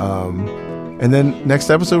 And then next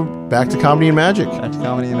episode, back to comedy and magic. Back to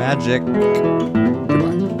comedy and magic.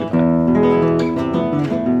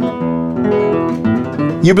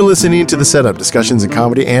 You've been listening to The Setup, discussions in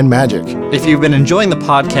comedy and magic. If you've been enjoying the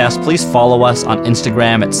podcast, please follow us on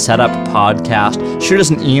Instagram at setuppodcast. Shoot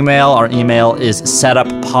us an email. Our email is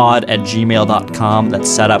setuppod@gmail.com. That's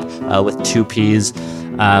setup with 2 P's.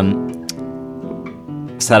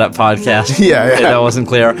 Setup podcast. Yeah. That wasn't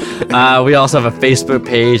clear. We also have a Facebook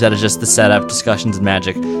page that is just The Setup, discussions in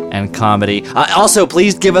magic and comedy. Also,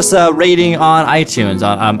 please give us a rating on iTunes,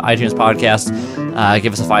 on iTunes podcast.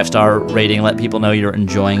 Give us a 5-star rating. Let people know you're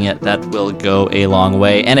enjoying it. That will go a long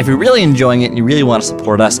way. And if you're really enjoying it and you really want to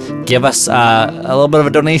support us, give us a little bit of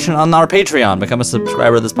a donation on our Patreon. Become a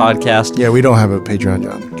subscriber of this podcast. Yeah, we don't have a Patreon,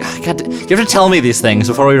 John. God, you have to tell me these things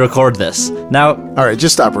before we record this. Now, all right,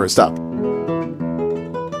 just stop.